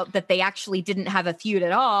turns out that they actually didn't have a feud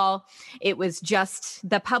at all. It was just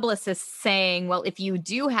the publicist saying, well, if you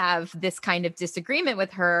do have this kind of disagreement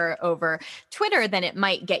with her over Twitter, then it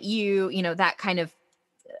might get you, that kind of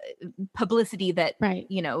publicity that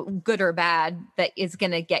good or bad that is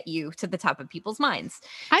going to get you to the top of people's minds.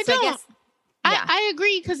 I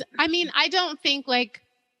agree because I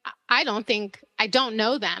don't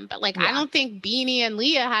know them, but I don't think Beanie and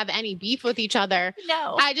Lea have any beef with each other.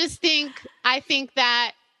 No, I think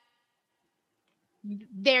that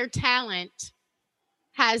their talent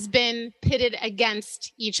has been pitted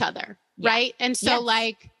against each other, right? And so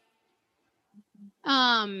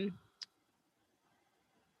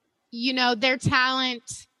their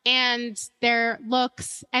talent and their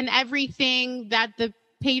looks and everything that the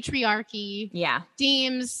patriarchy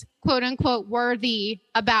deems quote unquote worthy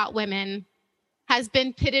about women has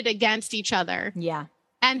been pitted against each other. Yeah.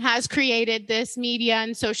 And has created this media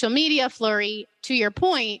and social media flurry, to your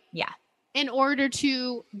point. Yeah. In order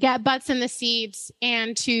to get butts in the seats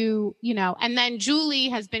and to, and then Julie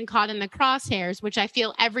has been caught in the crosshairs, which I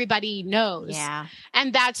feel everybody knows. Yeah.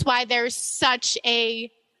 And that's why there's such a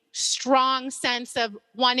strong sense of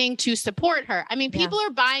wanting to support her. People are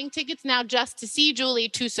buying tickets now just to see Julie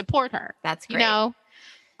to support her. That's great. Well,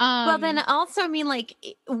 then also,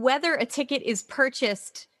 whether a ticket is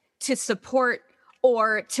purchased to support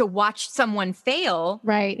or to watch someone fail,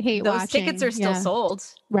 those tickets are still sold.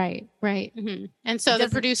 Right. Mm-hmm. And so the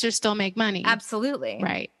producers still make money. Absolutely.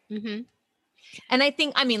 Right. Mm-hmm. And I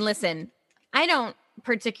think, listen, I don't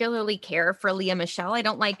particularly care for Lea Michele. I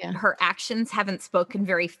don't like her actions, haven't spoken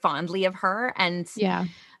very fondly of her. And,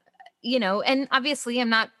 and obviously I'm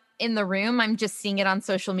not in the room. I'm just seeing it on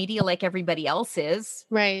social media like everybody else is.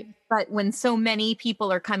 Right. But when so many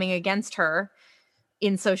people are coming against her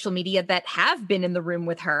in social media that have been in the room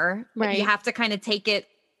with her, you have to kind of take it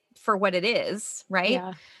for what it is. Right.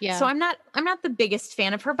 Yeah. So I'm not the biggest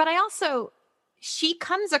fan of her, but she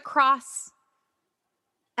comes across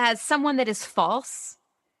as someone that is false.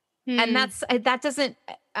 And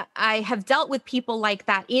I have dealt with people like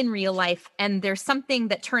that in real life, and there's something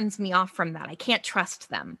that turns me off from that. I can't trust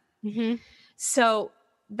them. Mm-hmm. So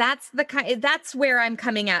that's where I'm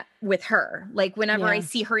coming at with her. Like whenever I Yeah.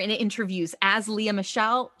 see her in interviews as Leah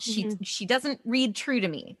Michelle, she doesn't read true to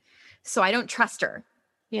me. So I don't trust her.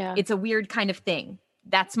 Yeah. It's a weird kind of thing.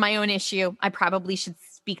 That's my own issue. I probably should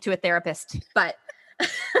speak to a therapist. But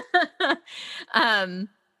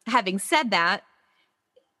having said that,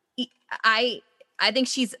 I think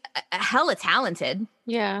she's hella talented,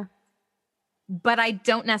 yeah. but I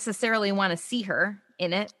don't necessarily want to see her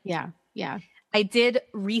in it. Yeah. Yeah. I did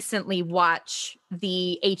recently watch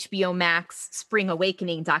the HBO Max Spring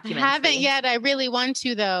Awakening I documentary. haven't yet. I really want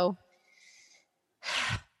to, though.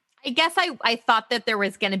 I guess I thought that there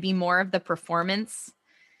was going to be more of the performance,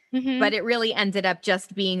 Mhm. but it really ended up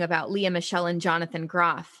just being about Leah Michelle and Jonathan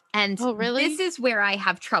Groff. And Oh, really? this is where I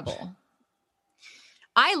have trouble.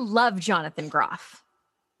 I love Jonathan Groff.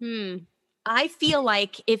 I feel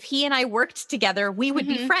like if he and I worked together, we would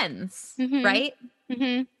be friends, right?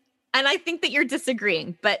 Mm-hmm. And I think that you're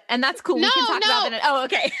disagreeing, and that's cool. We can talk about that. Oh,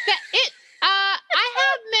 okay. I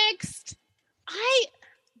have mixed.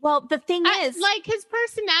 Well, the thing is, like his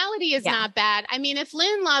personality is not bad. I mean, if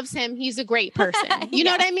Lynn loves him, he's a great person. You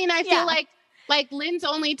know what I mean? I feel like Lynn's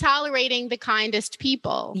only tolerating the kindest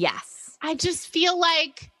people. yes. I just feel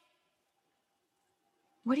like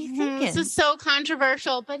What are you thinking? this is so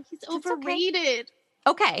controversial, but he's overrated.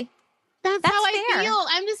 Okay. That's That's how I fair. feel.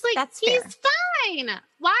 I'm just like, That's he's fair. fine.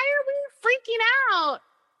 Why are we freaking out?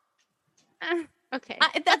 Okay,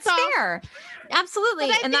 That's all. fair. Absolutely.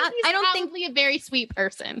 But I And think that he's I don't think probably a very sweet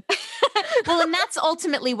person. well, and that's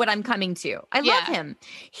ultimately what I'm coming to. I love him.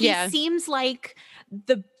 He seems like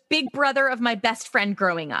the big brother of my best friend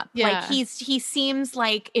growing up. Yeah. Like he seems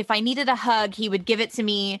like if I needed a hug, he would give it to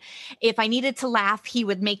me. If I needed to laugh, he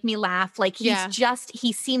would make me laugh. Like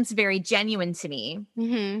he seems very genuine to me.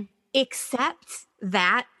 Mm-hmm. Except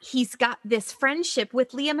that he's got this friendship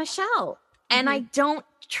with Leah Michelle. And I don't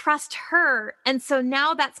trust her. And so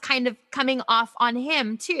now that's kind of coming off on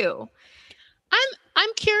him too.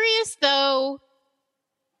 I'm curious though,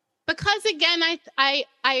 because again, I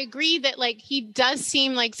agree that like he does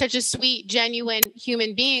seem like such a sweet, genuine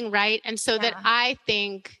human being, right? And so that I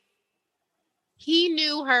think he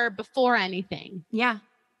knew her before anything. Yeah.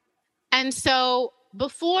 And so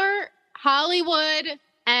before Hollywood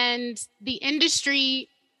and the industry,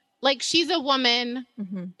 like she's a woman.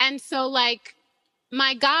 And so like,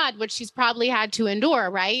 my God, what she's probably had to endure,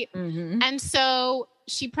 right? And so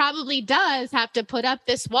she probably does have to put up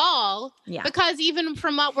this wall because even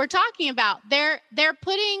from what we're talking about, they're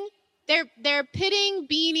pitting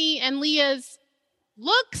Beanie and Leah's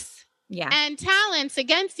looks and talents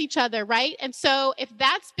against each other, right? And so if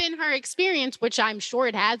that's been her experience, which I'm sure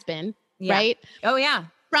it has been, right? Oh yeah.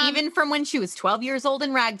 Even from when she was 12 years old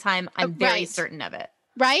in Ragtime, I'm very certain of it.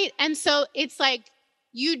 Right? And so it's like,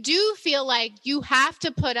 you do feel like you have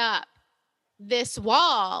to put up this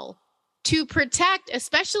wall to protect,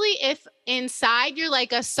 especially if inside you're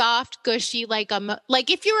like a soft, gushy, like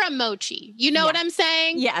if you're a mochi, you know what I'm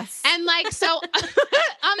saying? Yes. And like, so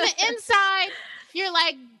on the inside, you're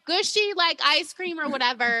like gushy, like ice cream or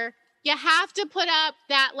whatever. You have to put up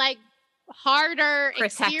that like harder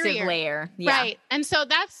protective exterior layer. Yeah. Right. And so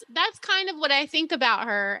that's kind of what I think about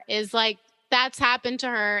her is like, that's happened to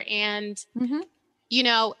her. And, you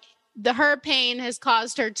know, her pain has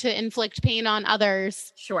caused her to inflict pain on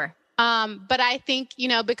others. Sure. But I think, you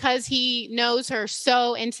know, because he knows her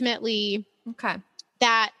so intimately,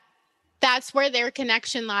 that's where their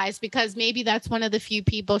connection lies, because maybe that's one of the few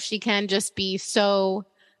people she can just be so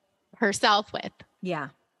herself with. Yeah.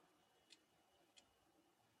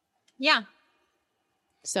 Yeah.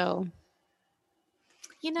 So,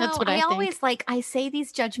 you know, that's what I think. always like, I say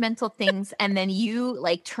these judgmental things and then you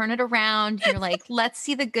like turn it around. You're like, let's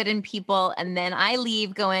see the good in people. And then I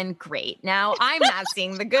leave going, great. Now I'm not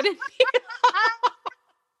seeing the good in people.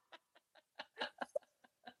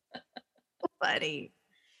 Buddy.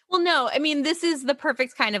 Well, no, I mean, this is the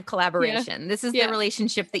perfect kind of collaboration. This is the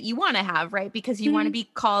relationship that you want to have, right? Because you want to be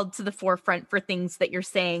called to the forefront for things that you're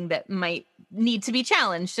saying that might need to be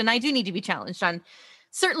challenged. And I do need to be challenged on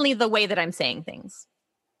certainly the way that I'm saying things.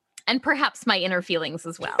 And perhaps my inner feelings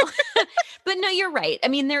as well. But no, you're right. I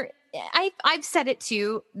mean, I've said it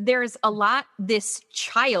too. There's a lot this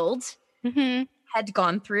child had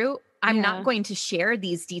gone through. I'm not going to share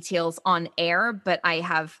these details on air, but I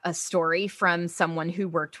have a story from someone who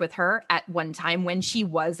worked with her at one time when she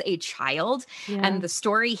was a child. And the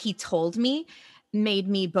story he told me made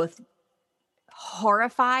me both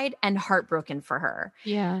horrified and heartbroken for her.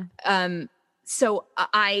 Yeah. So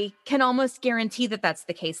I can almost guarantee that that's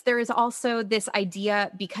the case. There is also this idea,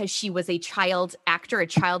 because she was a child actor, a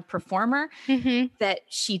child performer, that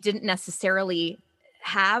she didn't necessarily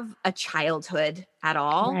have a childhood at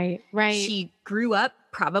all. Right. She grew up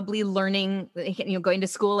probably learning, going to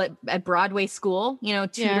school at Broadway school,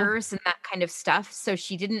 tutors and that kind of stuff. So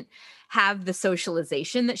she didn't have the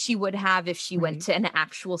socialization that she would have if she went to an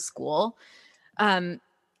actual school.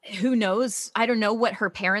 Who knows? I don't know what her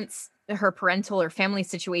parental or family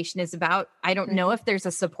situation is about. I don't know if there's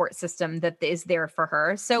a support system that is there for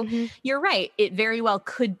her. So you're right. It very well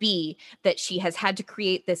could be that she has had to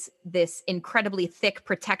create this incredibly thick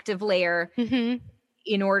protective layer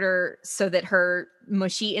in order so that her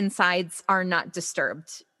mushy insides are not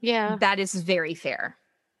disturbed. Yeah. That is very fair.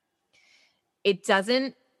 It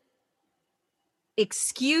doesn't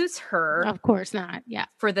excuse her. Of course not. Yeah.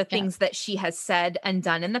 For the things that she has said and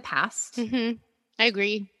done in the past. I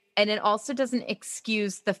agree. And it also doesn't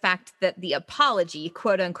excuse the fact that the apology,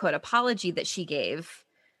 quote unquote apology that she gave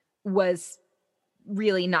was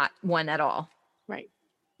really not one at all. Right.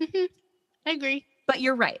 I agree. But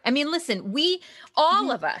you're right. I mean, listen,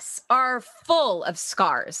 all of us are full of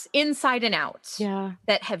scars inside and out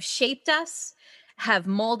that have shaped us, have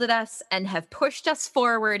molded us, and have pushed us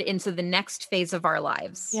forward into the next phase of our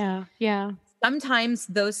lives. Yeah. Yeah. Sometimes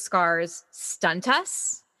those scars stunt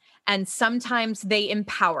us. And sometimes they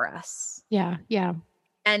empower us. Yeah. Yeah.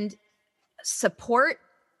 And support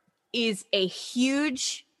is a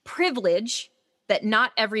huge privilege that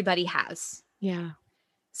not everybody has. Yeah.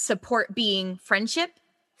 Support being friendship,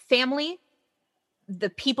 family,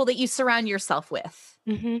 the people that you surround yourself with.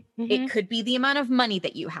 It could be the amount of money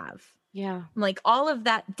that you have. Yeah. Like all of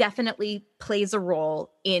that definitely plays a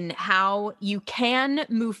role in how you can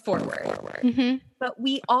move forward. But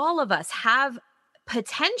all of us have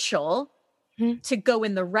potential to go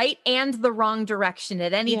in the right and the wrong direction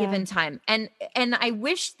at any given time. And I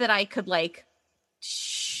wish that I could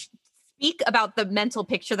speak about the mental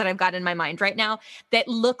picture that I've got in my mind right now that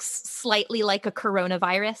looks slightly like a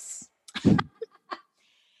coronavirus.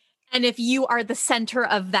 And if you are the center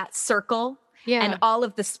of that circle and all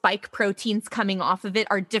of the spike proteins coming off of it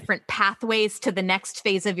are different pathways to the next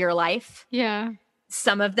phase of your life. Yeah.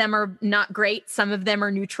 Some of them are not great. Some of them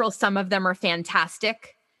are neutral. Some of them are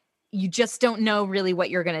fantastic. You just don't know really what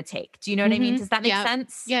you're going to take. Do you know what I mean? Does that make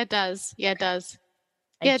sense? Yeah, it does. Yeah, it does.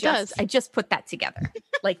 It does. I just put that together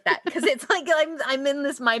like that because it's like I'm in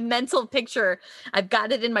my mental picture. I've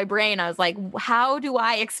got it in my brain. I was like, how do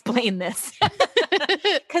I explain this?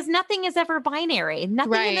 Because nothing is ever binary.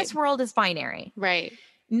 Nothing in this world is binary. Right.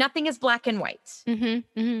 Nothing is black and white.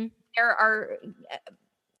 There are...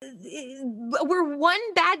 we're one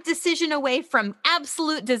bad decision away from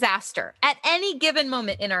absolute disaster at any given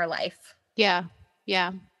moment in our life. Yeah.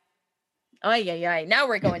 Yeah. Oh, yeah. Now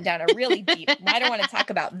we're going down a really deep. I don't want to talk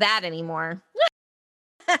about that anymore.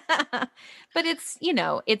 But it's,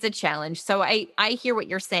 it's a challenge. So I hear what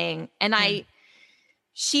you're saying. And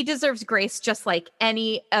she deserves grace just like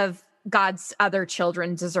any of God's other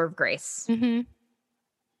children deserve grace. And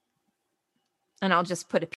I'll just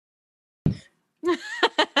put a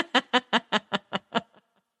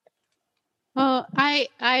well,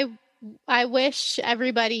 I wish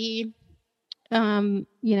everybody,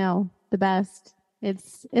 the best.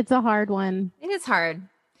 It's a hard one. It is hard.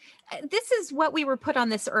 This is what we were put on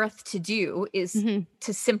this earth to do, is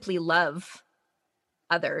to simply love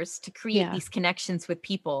others, to create these connections with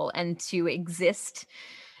people, and to exist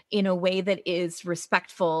in a way that is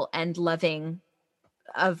respectful and loving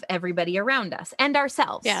of everybody around us and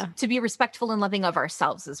ourselves. Yeah. To be respectful and loving of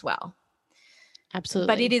ourselves as well. Absolutely.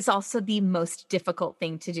 But it is also the most difficult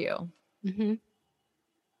thing to do. You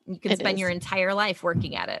can spend your entire life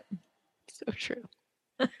working at it. So true.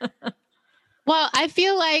 Well, I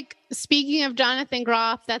feel like, speaking of Jonathan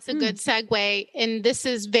Groff, that's a good segue. And this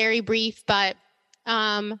is very brief, but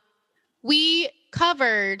we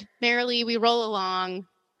covered Merrily We Roll Along,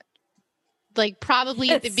 like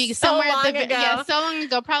probably at the so long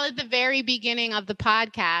ago, probably at the very beginning of the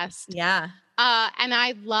podcast. Yeah. And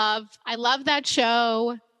I love that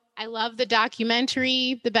show. I love the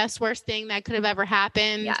documentary, The Best Worst Thing That Could Have Ever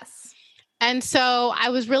Happened. Yes. And so I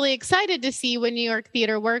was really excited to see when New York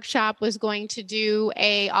Theater Workshop was going to do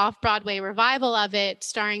a off-Broadway revival of it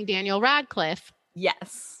starring Daniel Radcliffe.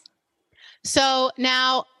 Yes. So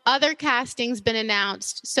now other casting's been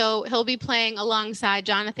announced. So he'll be playing alongside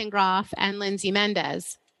Jonathan Groff and Lindsay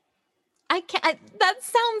Mendez. That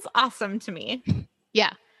sounds awesome to me.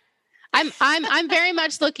 Yeah. I'm very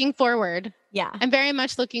much looking forward. Yeah. I'm very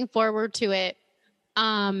much looking forward to it.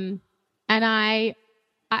 And I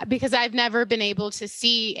because I've never been able to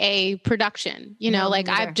see a production,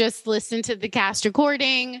 I've just listened to the cast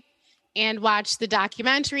recording and watched the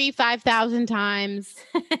documentary 5,000 times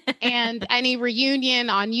and any reunion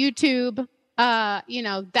on YouTube.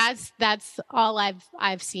 that's all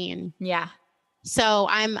I've seen. Yeah. So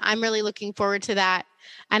I'm really looking forward to that.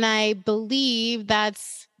 And I believe let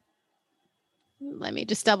me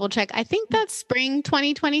just double check. I think that's spring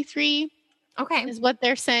 2023 Okay. is what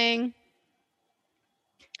they're saying.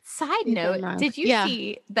 Side note, did you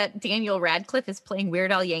see that Daniel Radcliffe is playing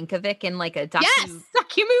Weird Al Yankovic in like a docu-movie?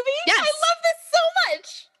 Yes. I love this so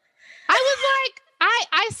much. I was like,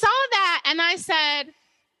 I saw that and I said,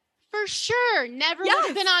 for sure, never would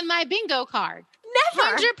have been on my bingo card.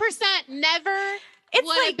 Never. 100% never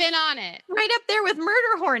would have been on it. Right up there with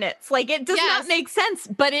Murder Hornets. Like, it does not make sense,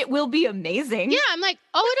 but it will be amazing. Yeah, I'm like,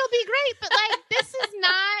 oh, it'll be great. But like, this is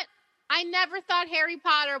not, I never thought Harry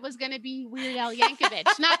Potter was going to be Weird Al Yankovic.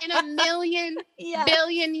 Not in a million,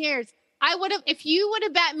 billion years. I would have, if you would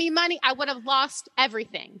have bet me money, I would have lost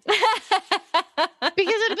everything. Because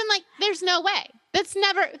it'd have been like, there's no way. That's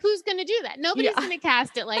never, who's going to do that? Nobody's going to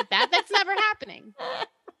cast it like that. That's never happening.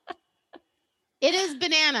 It is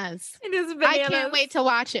bananas. It is bananas. I can't wait to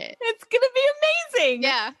watch it. It's going to be amazing.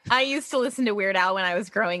 Yeah. I used to listen to Weird Al when I was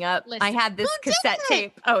growing up. I had this cassette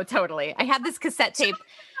tape. Oh, totally. I had this cassette tape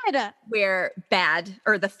where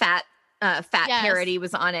the Fat parody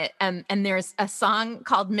was on it. And there's a song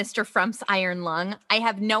called Mr. Frump's Iron Lung. I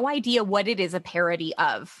have no idea what it is a parody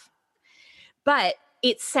of, but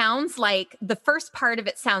it sounds like the first part of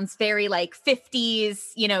it sounds very like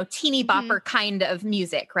 50s, teeny bopper kind of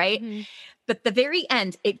music, right? Mm-hmm. But the very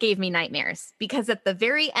end, it gave me nightmares because at the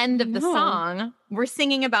very end of the song, we're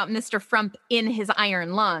singing about Mr. Frump in his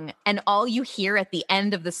iron lung. And all you hear at the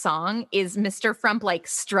end of the song is Mr. Frump like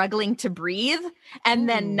struggling to breathe and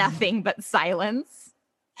then nothing but silence.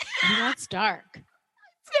 That's dark.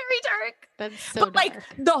 It's very dark. That's so dark. Like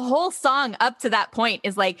the whole song up to that point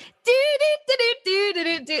is like do do do do do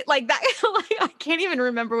do do like that. Like, I can't even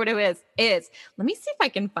remember what it is. Let me see if I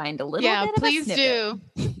can find a little bit of please a do.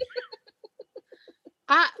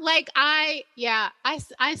 I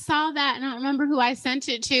saw that and I don't remember who I sent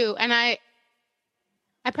it to. And I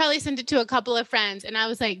probably sent it to a couple of friends and I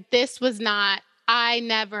was like, I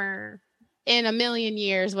never in a million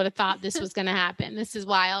years would have thought this was going to happen. This is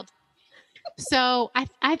wild. So I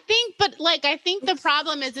think the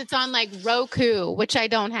problem is it's on like Roku, which I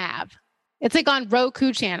don't have. It's like on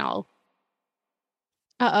Roku channel.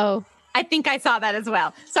 Uh-oh. I think I saw that as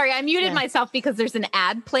well. Sorry, I muted myself because there's an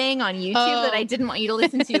ad playing on YouTube that I didn't want you to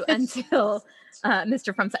listen to until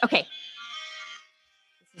Mr. Frump said, okay.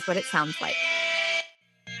 This is what it sounds like.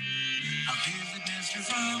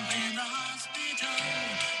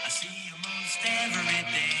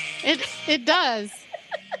 It does.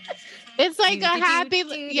 It's like a happy,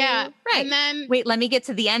 right. And then wait, let me get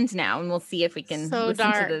to the end now, and we'll see if we can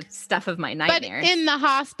listen to the stuff of my nightmares. But in the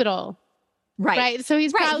hospital. Right. So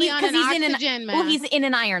he's probably on an oxygen mask. Well, he's in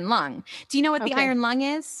an iron lung. Do you know what the iron lung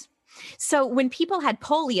is? So when people had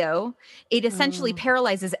polio, it essentially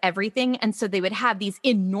paralyzes everything. And so they would have these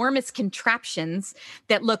enormous contraptions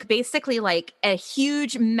that look basically like a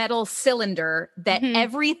huge metal cylinder that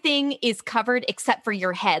everything is covered except for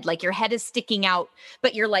your head. Like your head is sticking out,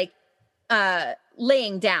 but you're like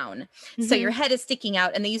laying down. So your head is sticking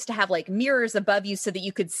out, and they used to have like mirrors above you so that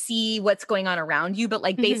you could see what's going on around you. But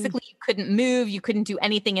like basically you couldn't move, you couldn't do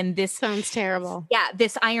anything. And this sounds terrible. Yeah.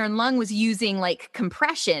 This iron lung was using like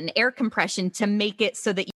air compression to make it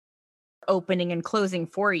so that you're opening and closing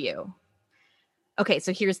for you. Okay.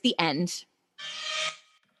 So here's the end.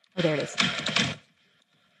 Oh, there it is.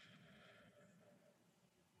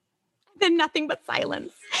 Then nothing but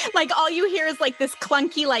silence. Like all you hear is like this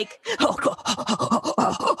clunky, like,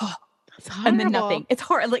 and then nothing. It's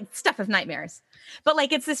horrible, like stuff of nightmares. But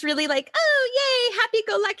like, it's this really like, oh, yay,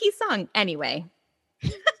 happy-go-lucky song. Anyway,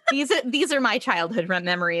 these are my childhood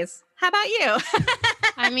memories. How about you?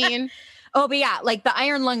 I mean, but yeah, like the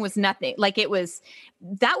iron lung was nothing. Like that was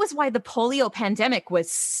why the polio pandemic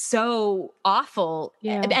was so awful.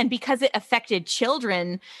 Yeah. And because it affected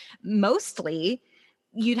children mostly,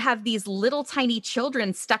 you'd have these little tiny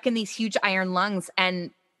children stuck in these huge iron lungs,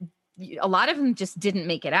 and a lot of them just didn't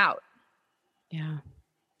make it out. Yeah.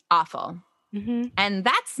 Awful. Mm-hmm. And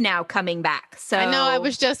that's now coming back. So I know, I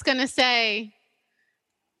was just going to say,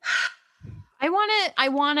 I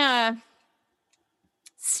want to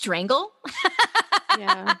strangle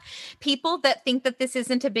people that think that this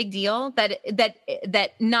isn't a big deal, that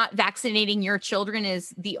not vaccinating your children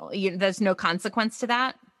is there's no consequence to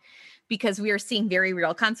that. Because we are seeing very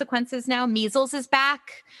real consequences now. Measles is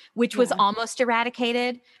back, which was almost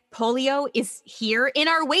eradicated. Polio is here in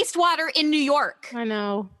our wastewater in New York. I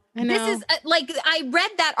know. I know. This is like, I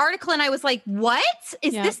read that article and I was like, what?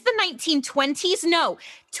 Is this the 1920s? No,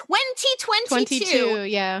 2022. 22,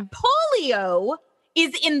 yeah. Polio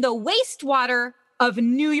is in the wastewater of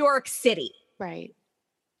New York City. Right.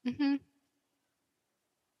 Mm-hmm.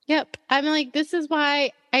 Yep. I'm like, this is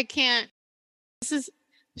why I can't. This is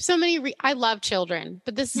so many. I love children,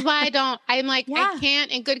 but this is why I'm like, I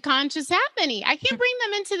can't in good conscience have any. I can't bring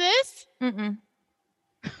them into this. Mm-mm.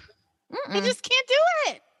 I just can't do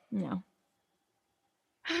it. No.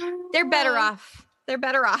 They're better off. They're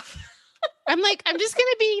better off. I'm like, I'm just going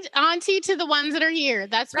to be auntie to the ones that are here.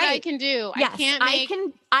 That's what I can do. Yes, I can't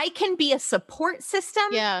make... I can be a support system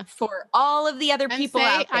for all of the other people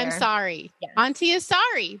out there. I'm sorry. Yes. Auntie is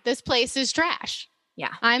sorry. This place is trash.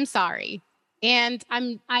 Yeah. I'm sorry. And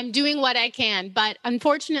I'm doing what I can, but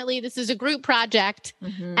unfortunately this is a group project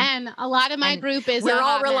and a lot of my group is we're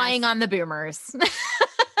all relying on the boomers.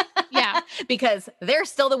 Yeah. Because they're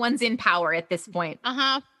still the ones in power at this point.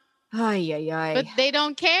 Uh-huh. Ay, ay, ay. But they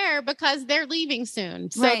don't care because they're leaving soon.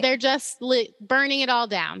 So they're just burning it all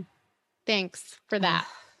down. Thanks for that.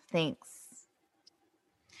 Thanks.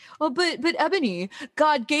 Oh, but Ebony,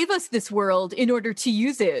 God gave us this world in order to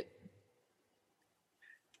use it.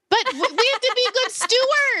 But we have to be good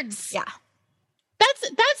stewards. Yeah. That's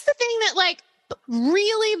the thing that like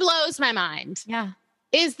really blows my mind. Yeah.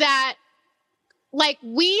 Is that like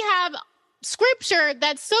we have scripture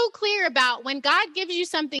that's so clear about when God gives you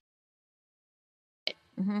something.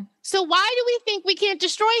 So why do we think we can't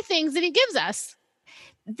destroy things that he gives us?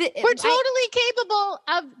 We're totally capable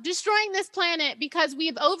of destroying this planet because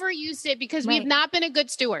we've overused it because we've not been a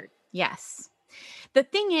good steward. Yes. The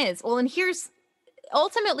thing is, well, and here's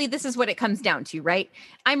ultimately this is what it comes down to, right?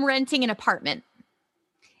 I'm renting an apartment.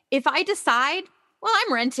 If I decide, well,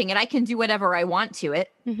 I'm renting it, I can do whatever I want to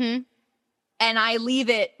it. And I leave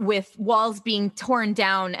it with walls being torn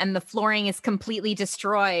down and the flooring is completely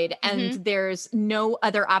destroyed and there's no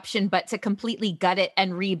other option but to completely gut it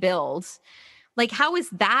and rebuild. Like, how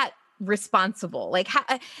is that responsible? Like,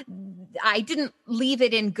 I didn't leave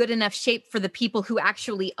it in good enough shape for the people who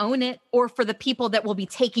actually own it or for the people that will be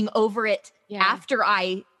taking over it after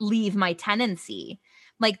I leave my tenancy.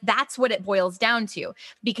 Like, that's what it boils down to.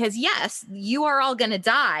 Because yes, you are all going to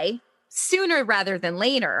die sooner rather than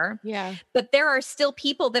later. Yeah. But there are still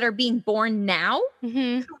people that are being born now who are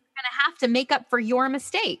going to have to make up for your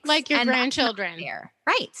mistakes. Like your grandchildren.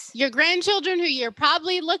 Right. Your grandchildren who you're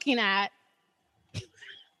probably looking at.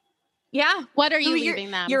 Yeah. What are you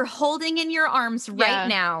leaving them? You're holding in your arms right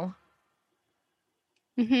now.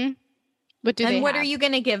 What are you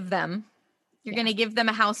going to give them? You're going to give them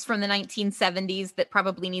a house from the 1970s that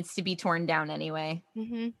probably needs to be torn down anyway.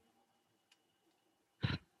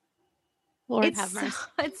 Lord have mercy.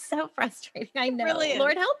 It's so frustrating. I know. Really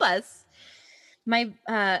Lord help us. I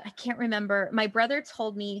can't remember. My brother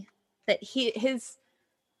told me that his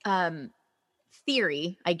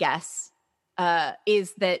theory, I guess,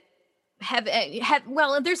 is that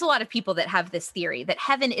well, there's a lot of people that have this theory that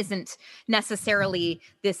heaven isn't necessarily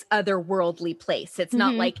this otherworldly place. It's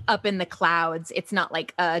not like up in the clouds. It's not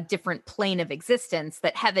like a different plane of existence,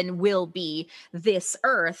 that heaven will be this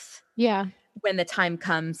earth. Yeah. When the time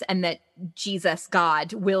comes, and that Jesus,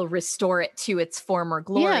 God, will restore it to its former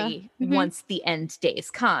glory once the end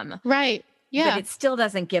days come. Right. Yeah. But it still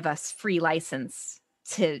doesn't give us free license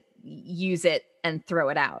to use it and throw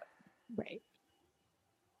it out. Right.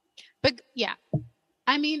 But yeah,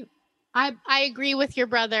 I mean, I agree with your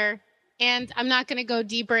brother, and I'm not going to go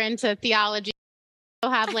deeper into theology.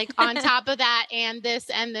 I'll have like on top of that and this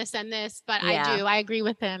and this and this, but I agree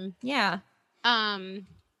with him. Yeah.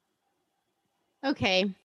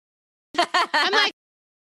 Okay. I'm like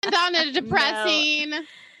on a depressing. No.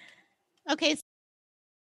 Okay.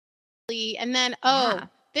 And then,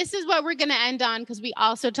 this is what we're going to end on because we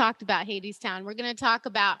also talked about Hadestown. We're going to talk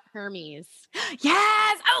about Hermes.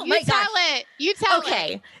 Yes. Oh, my gosh. You tell it.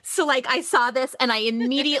 Okay. So like I saw this and I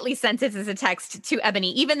immediately sent it as a text to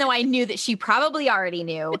Ebony, even though I knew that she probably already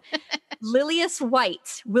knew. Lilius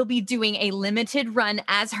White will be doing a limited run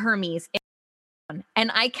as Hermes.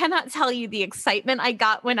 And I cannot tell you the excitement I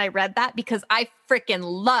got when I read that because I freaking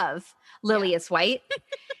love Lilius White.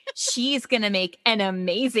 She's going to make an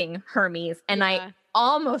amazing Hermes. And I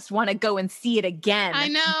almost want to go and see it again. I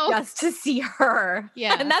know. Just to see her.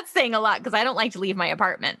 Yeah. And that's saying a lot because I don't like to leave my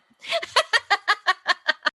apartment.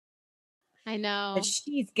 I know. But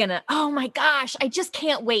she's going to, oh my gosh, I just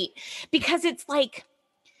can't wait because it's like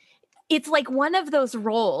one of those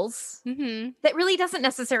roles that really doesn't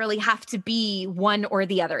necessarily have to be one or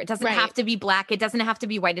the other. It doesn't have to be black. It doesn't have to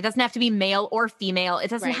be white. It doesn't have to be male or female. It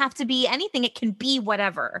doesn't have to be anything. It can be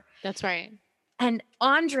whatever. That's right. And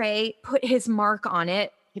Andre put his mark on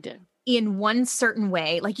it. He did. In one certain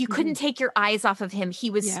way. Like you couldn't take your eyes off of him. He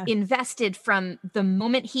was invested from the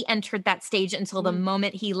moment he entered that stage until the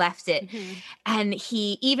moment he left it. And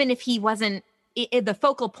he, even if he wasn't the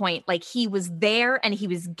focal point, like he was there and he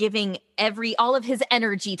was giving all of his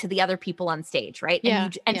energy to the other people on stage. Right.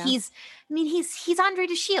 And he's Andre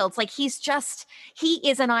de Shields. Like he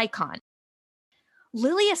is an icon.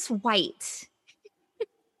 Lillias White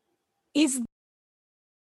is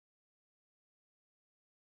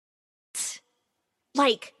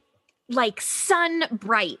like sun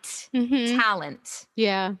bright talent.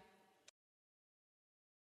 Yeah.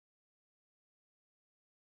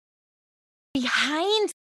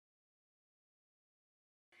 Behind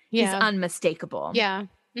is unmistakable. Yeah.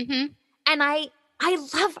 And I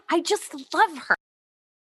just love her.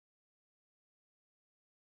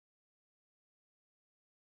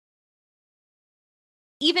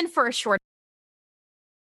 Even for a short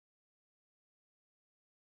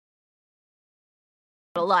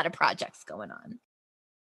a lot of projects going on.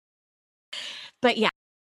 But yeah,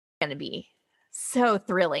 it's going to be so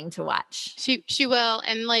thrilling to watch. She will,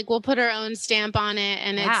 and like we'll put our own stamp on it,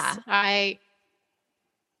 and I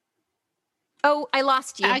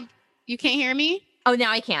lost you. You can't hear me? Oh,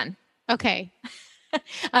 now I can. Okay.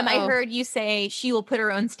 I heard you say she will put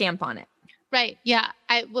her own stamp on it. Right. Yeah.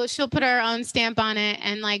 She'll put her own stamp on it,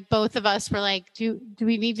 and like both of us were like, do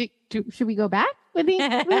we need to? Should we go back? We need to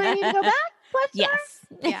go back? Yes.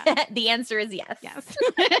 Yeah. The answer is yes. Yes.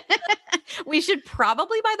 We should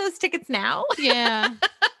probably buy those tickets now. Yeah.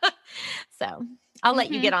 So I'll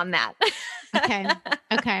let you get on that. Okay.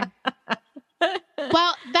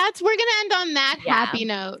 Well, we're gonna end on that happy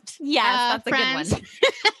note. Yes, that's friends. a good one.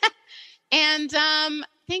 And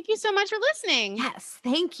thank you so much for listening. Yes,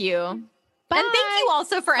 thank you. Bye. And thank you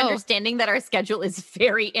also for understanding that our schedule is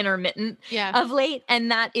very intermittent of late.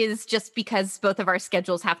 And that is just because both of our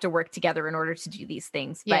schedules have to work together in order to do these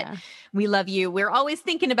things. But we love you. We're always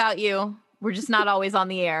thinking about you. We're just not always on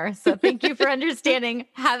the air. So thank you for understanding.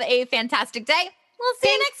 Have a fantastic day. We'll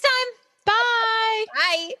see you next time. Bye.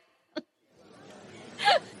 Bye.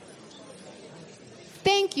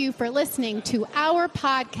 Thank you for listening to our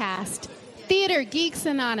podcast, Theater Geeks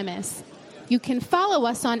Anonymous. You can follow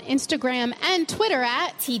us on Instagram and Twitter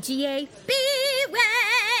at TGA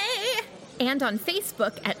and on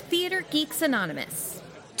Facebook at Theater Geeks Anonymous.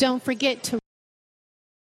 Don't forget to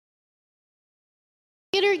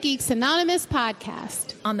Theater Geeks Anonymous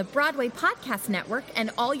podcast on the Broadway Podcast Network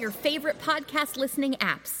and all your favorite podcast listening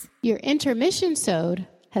apps. Your intermission-sode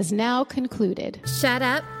has now concluded. Shut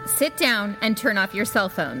up, sit down, and turn off your cell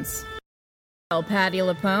phones. Oh, Patti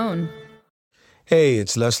LuPone. Hey,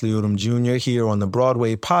 it's Leslie Odom Jr. here on the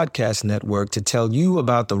Broadway Podcast Network to tell you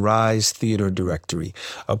about the Rise Theater Directory,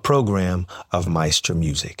 a program of Maestra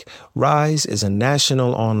Music. Rise is a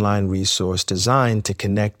national online resource designed to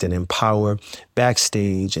connect and empower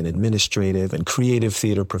backstage and administrative and creative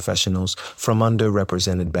theater professionals from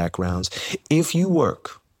underrepresented backgrounds. If you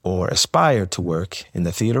work or aspire to work in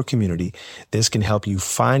the theater community, this can help you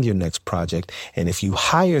find your next project. And if you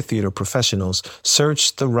hire theater professionals,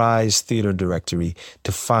 search the Rise Theater Directory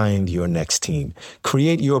to find your next team.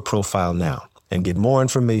 Create your profile now and get more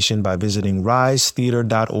information by visiting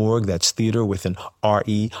risetheater.org. That's theater with an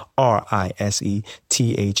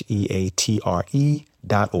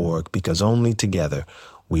RISETHEATRE.org, because only together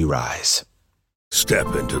we rise.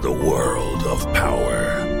 Step into the world of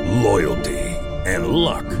power, loyalty, and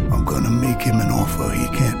luck. I'm gonna make him an offer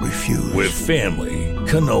he can't refuse. With family,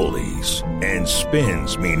 cannolis, and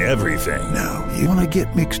spins mean everything. Now, you wanna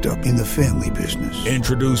get mixed up in the family business.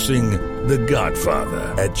 Introducing The Godfather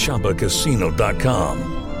at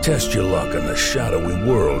ChumbaCasino.com. Test your luck in the shadowy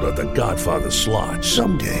world of The Godfather slot.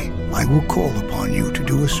 Someday, I will call upon you to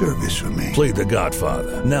do a service for me. Play The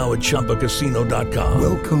Godfather, now at ChumbaCasino.com.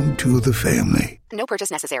 Welcome to the family. No purchase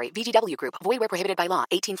necessary. VGW Group. Void where prohibited by law.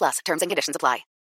 18+. Terms and conditions apply.